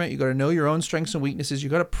temperament. You got to know your own strengths and weaknesses. You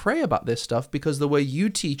got to pray about this stuff because the way you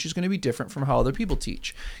teach is going to be different from how other people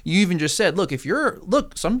teach. You even just said,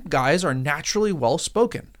 look, some guys are naturally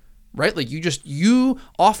well-spoken, right? Like you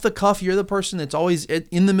off the cuff, you're the person that's always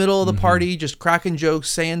in the middle of the party, just cracking jokes,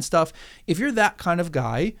 saying stuff. If you're that kind of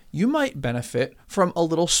guy, you might benefit from a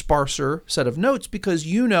little sparser set of notes because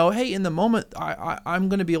hey, in the moment, I'm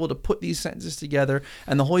going to be able to put these sentences together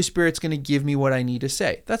and the Holy Spirit's going to give me what I need to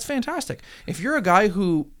say. That's fantastic. If you're a guy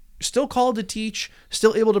who still called to teach,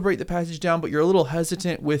 still able to break the passage down, but you're a little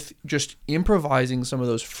hesitant with just improvising some of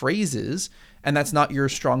those phrases, and that's not your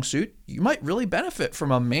strong suit, you might really benefit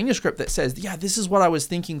from a manuscript that says, yeah, this is what I was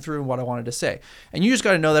thinking through and what I wanted to say. And you just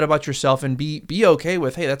got to know that about yourself and be okay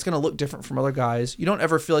with, hey, that's going to look different from other guys. You don't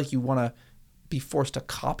ever feel like you want to be forced to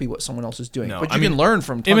copy what someone else is doing. No, but you can learn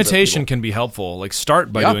from tons imitation of people. can be helpful. Like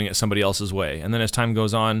start by doing it somebody else's way. And then as time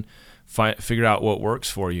goes on, figure out what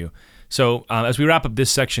works for you. So as we wrap up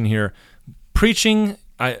this section here, preaching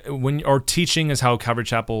or teaching is how Calvary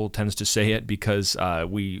Chapel tends to say it because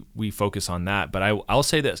we focus on that. But I'll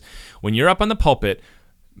say this. When you're up on the pulpit,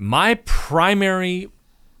 my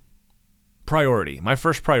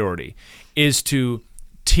first priority is to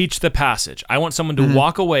teach the passage. I want someone to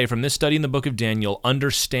walk away from this study in the book of Daniel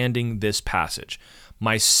understanding this passage.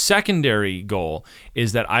 My secondary goal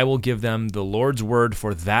is that I will give them the Lord's word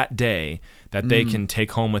for that day that they can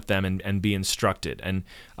take home with them and be instructed. And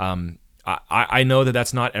I know that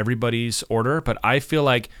that's not everybody's order, but I feel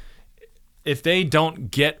like if they don't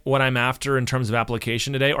get what I'm after in terms of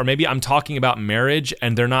application today, or maybe I'm talking about marriage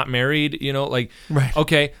and they're not married, Right.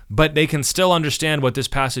 Okay, but they can still understand what this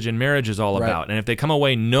passage in marriage is all about. And if they come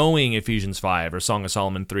away knowing Ephesians 5 or Song of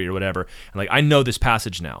Solomon 3 or whatever, and I know this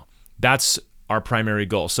passage now, that's our primary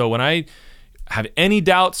goal. So when I have any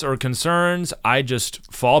doubts or concerns, I just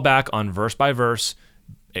fall back on verse by verse,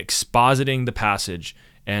 expositing the passage,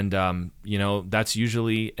 and that's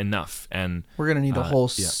usually enough. And we're gonna need a whole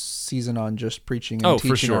season on just preaching and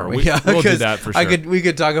teaching. For sure. We? We'll do that for sure. We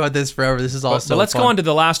could talk about this forever. This is all but let's go on to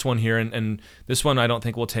the last one here, and this one I don't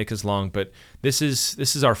think will take as long. But this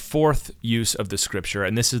is our fourth use of the Scripture,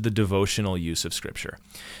 and this is the devotional use of Scripture.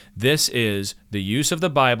 This is the use of the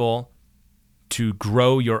Bible to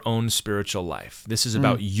grow your own spiritual life. This is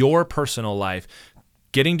about your personal life,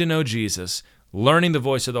 getting to know Jesus, learning the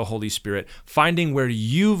voice of the Holy Spirit, finding where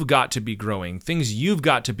you've got to be growing, things you've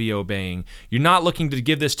got to be obeying. You're not looking to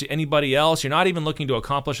give this to anybody else. You're not even looking to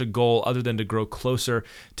accomplish a goal other than to grow closer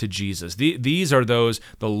to Jesus. These are those,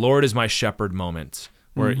 the Lord is my shepherd moments,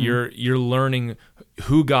 where you're learning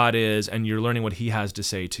who God is and you're learning what he has to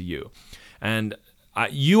say to you. And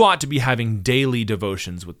you ought to be having daily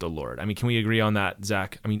devotions with the Lord. I mean, can we agree on that,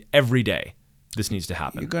 Zach? I mean, every day this needs to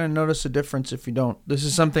happen. You're going to notice a difference if you don't. This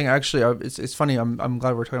is something actually, it's funny. I'm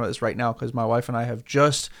glad we're talking about this right now because my wife and I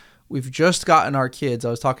we've just gotten our kids. I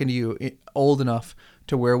was talking to you, old enough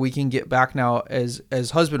to where we can get back now as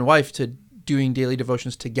husband and wife to doing daily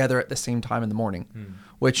devotions together at the same time in the morning,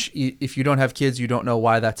 which if you don't have kids, you don't know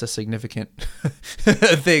why that's a significant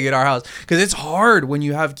thing in our house. Because it's hard when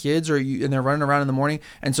you have kids and they're running around in the morning.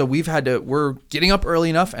 And so we're getting up early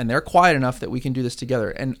enough and they're quiet enough that we can do this together.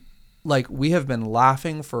 And we have been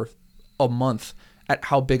laughing for a month at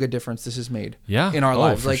how big a difference this has made in our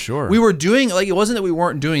lives. For sure. We were doing, it wasn't that we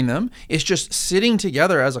weren't doing them. It's just sitting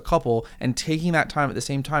together as a couple and taking that time at the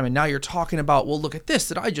same time. And now you're talking about, well, look at this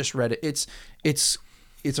that I just read. It's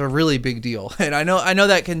it's a really big deal. And I know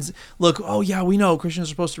that can look, oh yeah, we know Christians are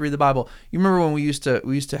supposed to read the Bible. You remember when we used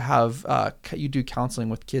to have you do counseling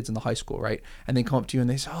with kids in the high school, right? And they come up to you and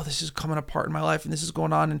they say, oh, this is coming apart in my life and this is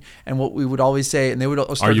going on, and what we would always say, and they would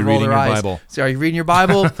start to roll their eyes. Bible? Say, are you reading your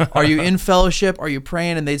Bible? Are you in fellowship? Are you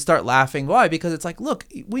praying? And they'd start laughing. Why? Because it's like, look,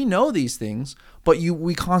 we know these things, but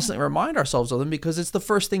we constantly remind ourselves of them because it's the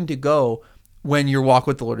first thing to go when your walk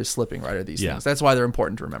with the Lord is slipping, right, are these things. That's why they're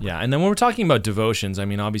important to remember. Yeah, and then when we're talking about devotions, I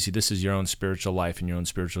mean, obviously this is your own spiritual life and your own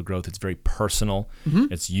spiritual growth. It's very personal.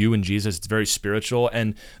 It's you and Jesus. It's very spiritual.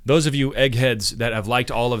 And those of you eggheads that have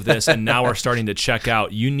liked all of this and now are starting to check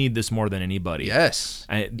out, you need this more than anybody. Yes.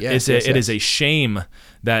 It is a shame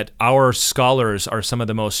that our scholars are some of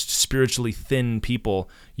the most spiritually thin people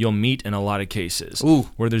you'll meet in a lot of cases.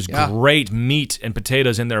 Where there's great meat and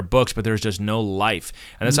potatoes in their books, but there's just no life.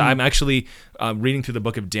 And that's I'm actually reading through the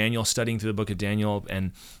book of Daniel, studying through the book of Daniel,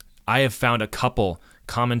 and I have found a couple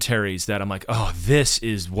commentaries that I'm like, oh, this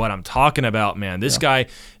is what I'm talking about, man. This guy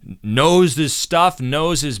knows this stuff,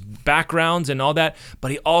 knows his backgrounds and all that,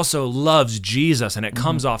 but he also loves Jesus, and it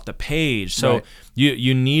comes off the page. So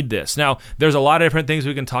you need this. Now, there's a lot of different things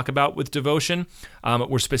we can talk about with devotion.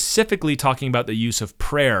 We're specifically talking about the use of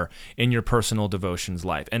prayer in your personal devotions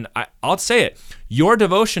life. And I'll say it, your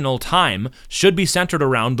devotional time should be centered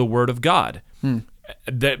around the Word of God.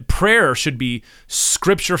 That prayer should be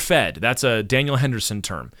scripture fed. That's a Daniel Henderson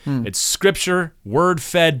term. It's scripture, word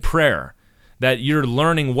fed prayer. That you're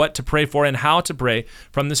learning what to pray for and how to pray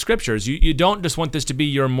from the scriptures. You don't just want this to be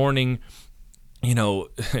your morning,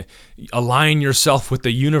 align yourself with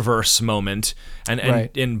the universe moment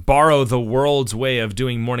and borrow the world's way of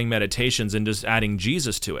doing morning meditations and just adding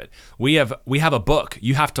Jesus to it. We have a book.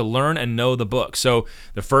 You have to learn and know the book. So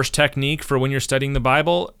the first technique for when you're studying the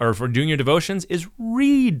Bible or for doing your devotions is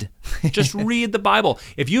read. Just read the Bible.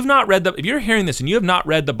 If you're hearing this and you have not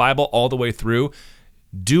read the Bible all the way through,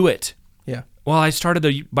 do it. Yeah. Well, I started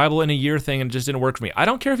the Bible in a year thing and it just didn't work for me. I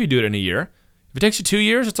don't care if you do it in a year. If it takes you 2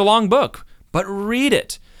 years, it's a long book. But read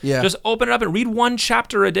it. Yeah. Just open it up and read one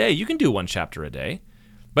chapter a day. You can do one chapter a day.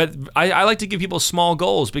 But I like to give people small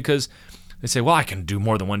goals because they say, well, I can do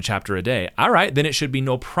more than one chapter a day. All right, then it should be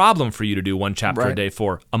no problem for you to do one chapter a day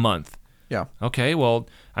for a month. Yeah. Okay, well,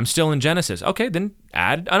 I'm still in Genesis. Okay, then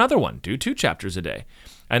add another one. Do 2 chapters a day.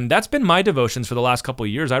 And that's been my devotions for the last couple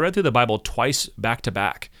of years. I read through the Bible twice back to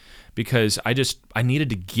back because I needed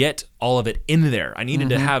to get all of it in there. I needed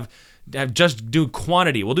to have just do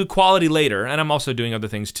quantity. We'll do quality later, and I'm also doing other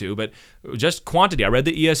things too, but just quantity. I read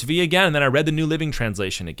the ESV again, and then I read the New Living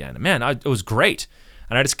Translation again. Man, it was great.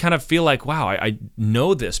 And I just kind of feel like, wow, I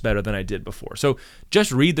know this better than I did before. So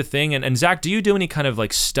just read the thing. And Zach, do you do any kind of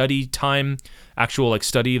like study time, actual like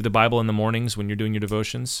study of the Bible in the mornings when you're doing your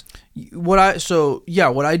devotions? What I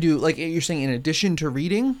do, like you're saying in addition to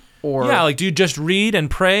reading? Or like do you just read and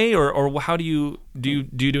pray, or how do you do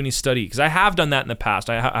any study? Because I have done that in the past.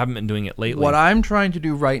 I haven't been doing it lately. What I'm trying to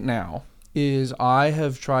do right now is I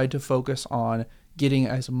have tried to focus on getting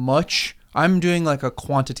as much. I'm doing like a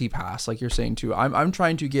quantity pass, like you're saying too. I'm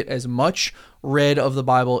trying to get as much read of the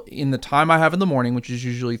Bible in the time I have in the morning, which is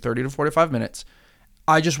usually 30 to 45 minutes.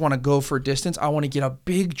 I just want to go for distance. I want to get a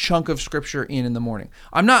big chunk of scripture in the morning.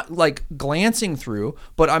 I'm not like glancing through,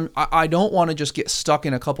 but I don't want to just get stuck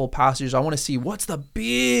in a couple passages. I want to see what's the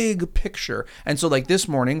big picture. And so like this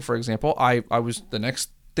morning, for example, the next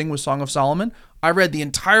thing was Song of Solomon. I read the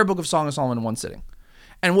entire book of Song of Solomon in one sitting.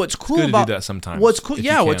 And what's cool it's good about to do that sometimes. What's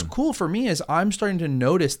cool for me is I'm starting to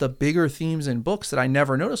notice the bigger themes in books that I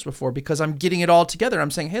never noticed before because I'm getting it all together.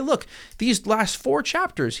 I'm saying, hey, look, these last 4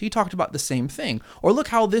 chapters, he talked about the same thing. Or look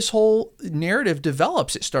how this whole narrative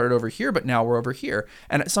develops. It started over here, but now we're over here.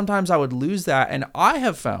 And sometimes I would lose that. And I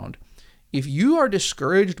have found if you are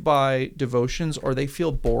discouraged by devotions or they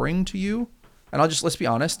feel boring to you, and let's be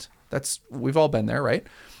honest, we've all been there, right?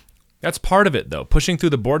 That's part of it, though. Pushing through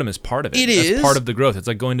the boredom is part of it. That's That's part of the growth. It's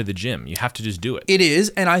like going to the gym. You have to just do it. It is,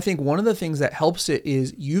 and I think one of the things that helps it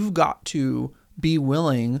is you've got to be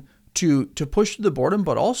willing to push through the boredom,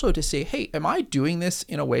 but also to say, hey, am I doing this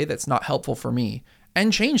in a way that's not helpful for me?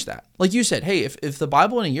 And change that. Like you said, hey, if the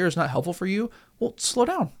Bible in a year is not helpful for you, well, slow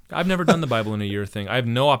down. I've never done the Bible in a year thing. I have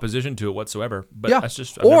no opposition to it whatsoever. But that's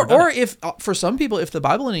just if for some people, if the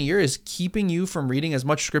Bible in a year is keeping you from reading as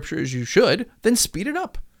much scripture as you should, then speed it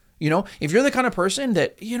up. If you're the kind of person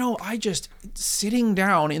that, I just sitting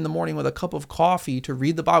down in the morning with a cup of coffee to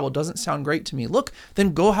read the Bible doesn't sound great to me. Look,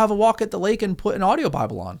 then go have a walk at the lake and put an audio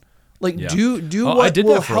Bible on. Do what I did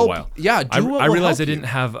will that for help. a while. Yeah, do what I will realized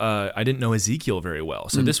help I didn't know Ezekiel very well.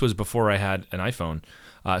 So this was before I had an iPhone.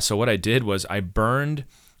 So what I did was I burned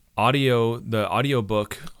the audio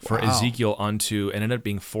book for Wow. Ezekiel onto, it ended up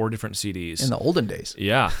being 4 different CDs. In the olden days.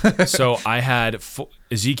 Yeah. So I had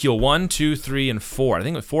Ezekiel 1, 2, 3, and 4. I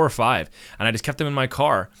think it was 4 or 5. And I just kept them in my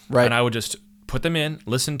car. Right. And I would just put them in,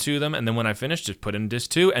 listen to them, and then when I finished, just put in disc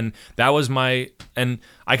 2. And that was and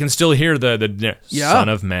I can still hear the Yeah. Son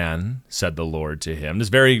of Man, said the Lord to him.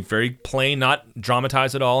 Just very, very plain, not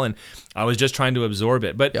dramatized at all. And I was just trying to absorb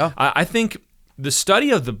it. But Yeah. I think the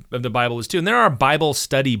study of the Bible is too, and there are Bible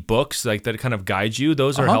study books like that kind of guide you.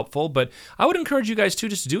 Those are helpful, but I would encourage you guys too,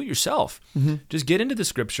 just to do it yourself. Just get into the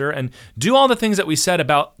Scripture and do all the things that we said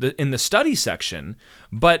about in the study section,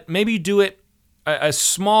 but maybe do it a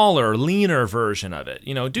smaller, leaner version of it.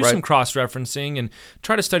 Do some cross-referencing and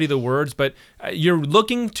try to study the words, but you're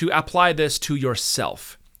looking to apply this to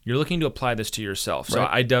yourself. You're looking to apply this to yourself. So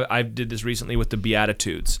I did this recently with the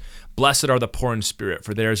Beatitudes. Blessed are the poor in spirit,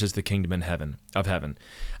 for theirs is the kingdom in heaven.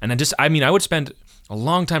 And I would spend a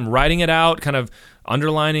long time writing it out, kind of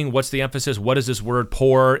underlining what's the emphasis, what does this word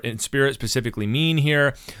poor in spirit specifically mean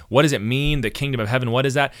here? What does it mean, the kingdom of heaven, what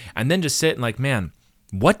is that? And then just sit and man,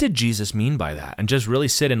 what did Jesus mean by that? And just really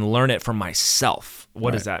sit and learn it for myself.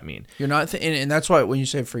 What does that mean? You're not, and that's why when you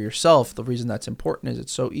say for yourself, the reason that's important is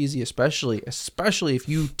it's so easy, especially if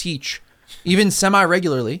you teach, even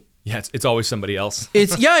semi-regularly. Yeah, it's always somebody else.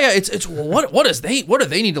 It's what do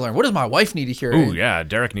they need to learn? What does my wife need to hear? Oh yeah,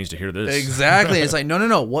 Derek needs to hear this. Exactly. It's like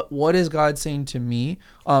no. What is God saying to me?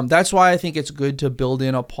 That's why I think it's good to build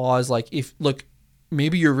in a pause.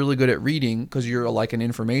 Maybe you're really good at reading because you're like an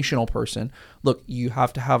informational person. Look, you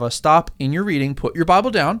have to have a stop in your reading, put your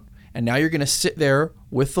Bible down, and now you're going to sit there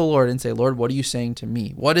with the Lord and say, Lord, what are you saying to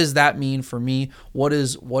me? What does that mean for me? What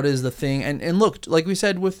is the thing? And look, like we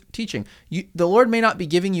said with teaching, the Lord may not be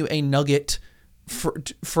giving you a nugget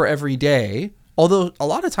for every day, although a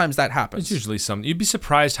lot of times that happens. It's usually something. You'd be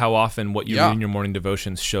surprised how often what you read in your morning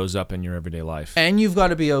devotions shows up in your everyday life. And you've got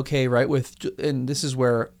to be okay, right, and this is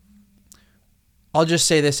where I'll just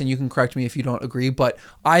say this and you can correct me if you don't agree, but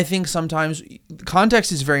I think sometimes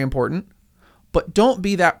context is very important, but don't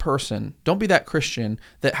be that person, don't be that Christian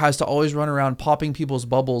that has to always run around popping people's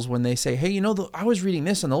bubbles when they say, hey, I was reading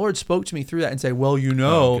this and the Lord spoke to me through that, and say,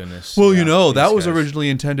 that was originally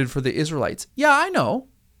intended for the Israelites. Yeah, I know.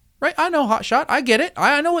 Right? I know, hotshot. I get it.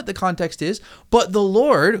 I know what the context is. But the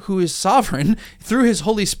Lord, who is sovereign, through his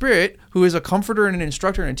Holy Spirit, who is a comforter and an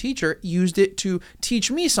instructor and a teacher, used it to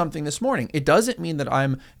teach me something this morning. It doesn't mean that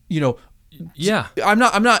I'm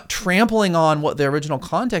not trampling on what the original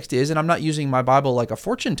context is, and I'm not using my Bible like a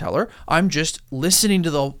fortune teller. I'm just listening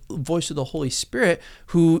to the voice of the Holy Spirit,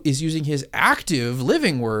 who is using his active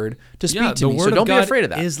living word to speak to me. So don't be afraid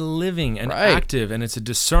of that. The word of God is living and active, and it's a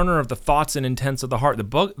discerner of the thoughts and intents of the heart.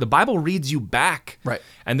 The Bible reads you back. Right.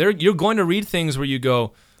 And you're going to read things where you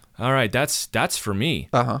go, all right, that's for me.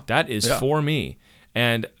 That is for me.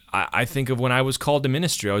 And I think of when I was called to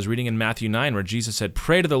ministry. I was reading in Matthew 9 where Jesus said,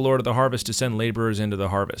 pray to the Lord of the harvest to send laborers into the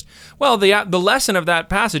harvest. Well, the lesson of that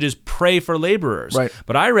passage is pray for laborers. Right.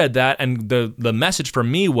 But I read that, and the message for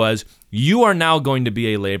me was, you are now going to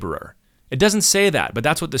be a laborer. It doesn't say that, but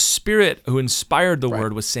that's what the Spirit who inspired the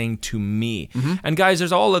word was saying to me. And guys,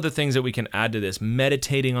 there's all other things that we can add to this.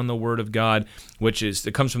 Meditating on the Word of God,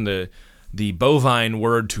 it comes from the bovine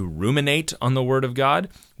word to ruminate on the Word of God,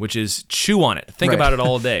 which is chew on it. Think about it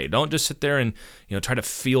all day. Don't just sit there and try to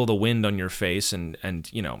feel the wind on your face and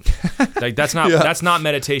like that's not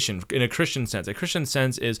meditation in a Christian sense. A Christian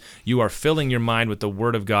sense is you are filling your mind with the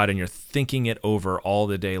Word of God and you're thinking it over all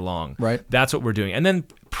the day long. Right. That's what we're doing. And then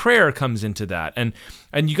prayer comes into that. And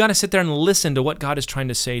you got to sit there and listen to what God is trying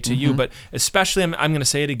to say to you. But especially, I'm going to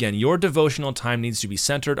say it again, your devotional time needs to be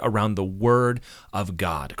centered around the Word of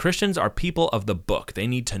God. Christians are people of the book. They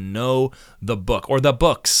need to know the book or the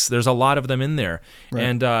books. There's a lot of them in there. Right.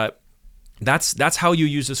 And that's how you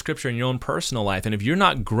use the Scripture in your own personal life. And if you're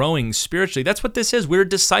not growing spiritually, that's what this is. We're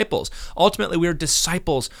disciples. Ultimately, we're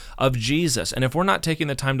disciples of Jesus. And if we're not taking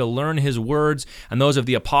the time to learn his words and those of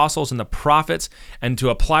the apostles and the prophets and to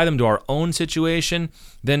apply them to our own situation,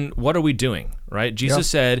 then what are we doing, right? Jesus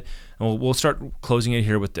said, and we'll start closing it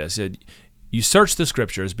here with this, you search the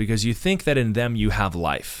Scriptures because you think that in them you have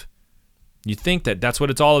life. You think that that's what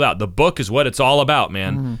it's all about. The book is what it's all about,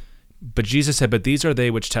 man. But Jesus said, but these are they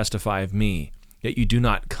which testify of me, yet you do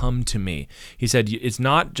not come to me. He said, it's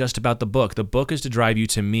not just about the book. The book is to drive you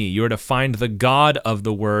to me. You're to find the God of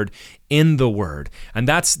the Word in the Word. And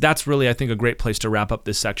that's really, I think, a great place to wrap up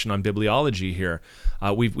this section on bibliology here.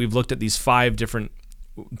 We've looked at these five different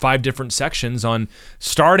sections on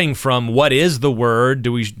starting from what is the Word?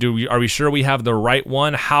 Are we sure we have the right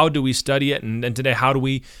one? How do we study it? And today, how do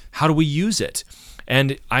we use it?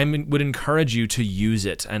 And would encourage you to use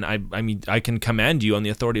it. And I mean, I can commend you on the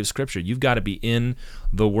authority of Scripture. You've got to be in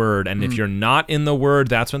the Word. And if you're not in the Word,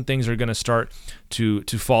 that's when things are going to start to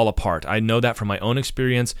fall apart. I know that from my own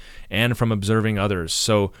experience and from observing others.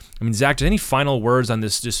 So, I mean, Zach, any final words on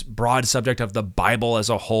this just broad subject of the Bible as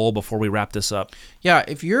a whole before we wrap this up? Yeah,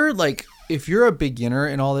 if you're a beginner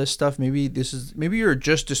in all this stuff, maybe you're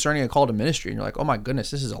just discerning a call to ministry and you're like, oh my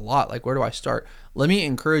goodness, this is a lot. Like, where do I start? Let me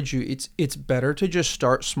encourage you. It's better to just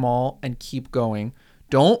start small and keep going.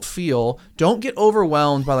 Don't get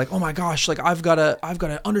overwhelmed by like, oh my gosh, like I've got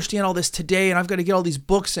to understand all this today and I've got to get all these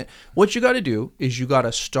books. And what you got to do is you got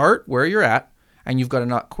to start where you're at and you've got to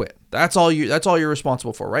not quit. That's all you're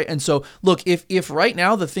responsible for, right? And so look, if right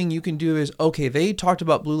now the thing you can do is, okay, they talked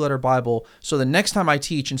about Blue Letter Bible, so the next time I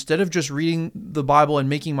teach, instead of just reading the Bible and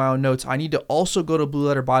making my own notes, I need to also go to Blue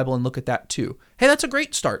Letter Bible and look at that too. Hey, that's a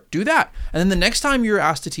great start. Do that. And then the next time you're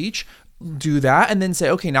asked to teach, do that, and then say,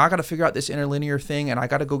 okay, now I got to figure out this interlinear thing, and I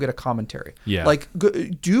got to go get a commentary. Yeah. Like,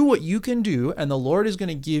 do what you can do, and the Lord is going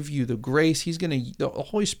to give you the grace. The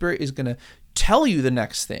Holy Spirit is going to tell you the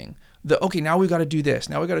next thing. Okay, now we got to do this.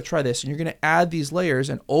 Now we got to try this, and you're going to add these layers,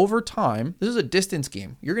 and over time, this is a distance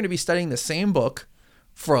game. You're going to be studying the same book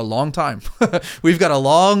for a long time. We've got a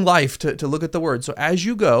long life to look at the Word. So as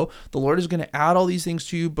you go, the Lord is going to add all these things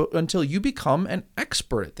to you until you become an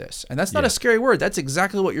expert at this. And that's not a scary word. That's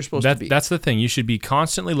exactly what you're supposed to be. That's the thing. You should be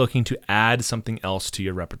constantly looking to add something else to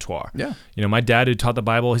your repertoire. Yeah. You know, my dad who taught the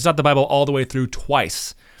Bible, he's taught the Bible all the way through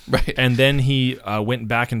twice. Right. And then he went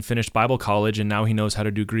back and finished Bible college, and now he knows how to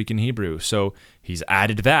do Greek and Hebrew. So he's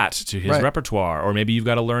added that to his repertoire. Or maybe you've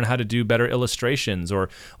got to learn how to do better illustrations, or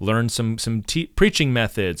learn some preaching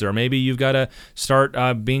methods, or maybe you've got to start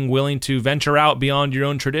being willing to venture out beyond your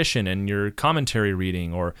own tradition and your commentary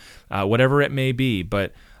reading, or whatever it may be.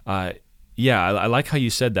 But yeah, I like how you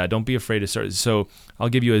said that. Don't be afraid to start. So I'll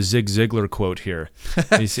give you a Zig Ziglar quote here.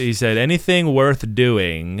 He said, anything worth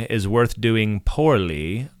doing is worth doing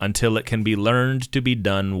poorly until it can be learned to be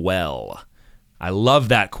done well. I love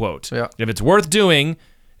that quote. Yeah. If it's worth doing,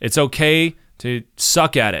 it's okay to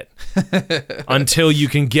suck at it until you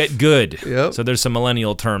can get good. Yep. So there's some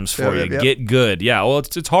millennial terms for you. Yep. Get good. Yeah, well,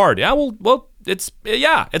 it's hard. Yeah, well, it's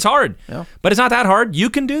hard. Yeah. But it's not that hard. You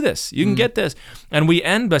can do this. You can get this. And we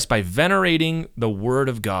end this by venerating the Word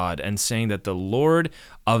of God and saying that the Lord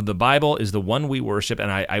of the Bible is the one we worship,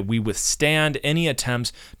 and we withstand any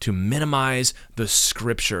attempts to minimize the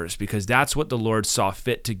Scriptures, because that's what the Lord saw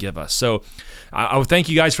fit to give us. So I would thank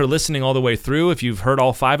you guys for listening all the way through. If you've heard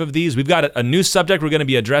all 5 of these, we've got a new subject we're going to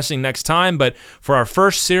be addressing next time, but for our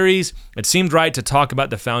first series, it seemed right to talk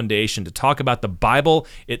about the foundation, to talk about the Bible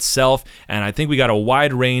itself, and I think we got a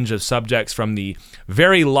wide range of subjects from the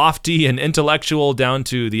very lofty and intellectual down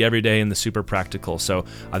to the everyday and the super practical. So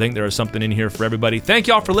I think there is something in here for everybody. Thank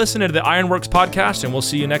you all for listening to the Ironworks podcast, and we'll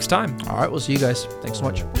see you next time. All right, we'll see you guys. Thanks so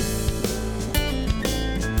much.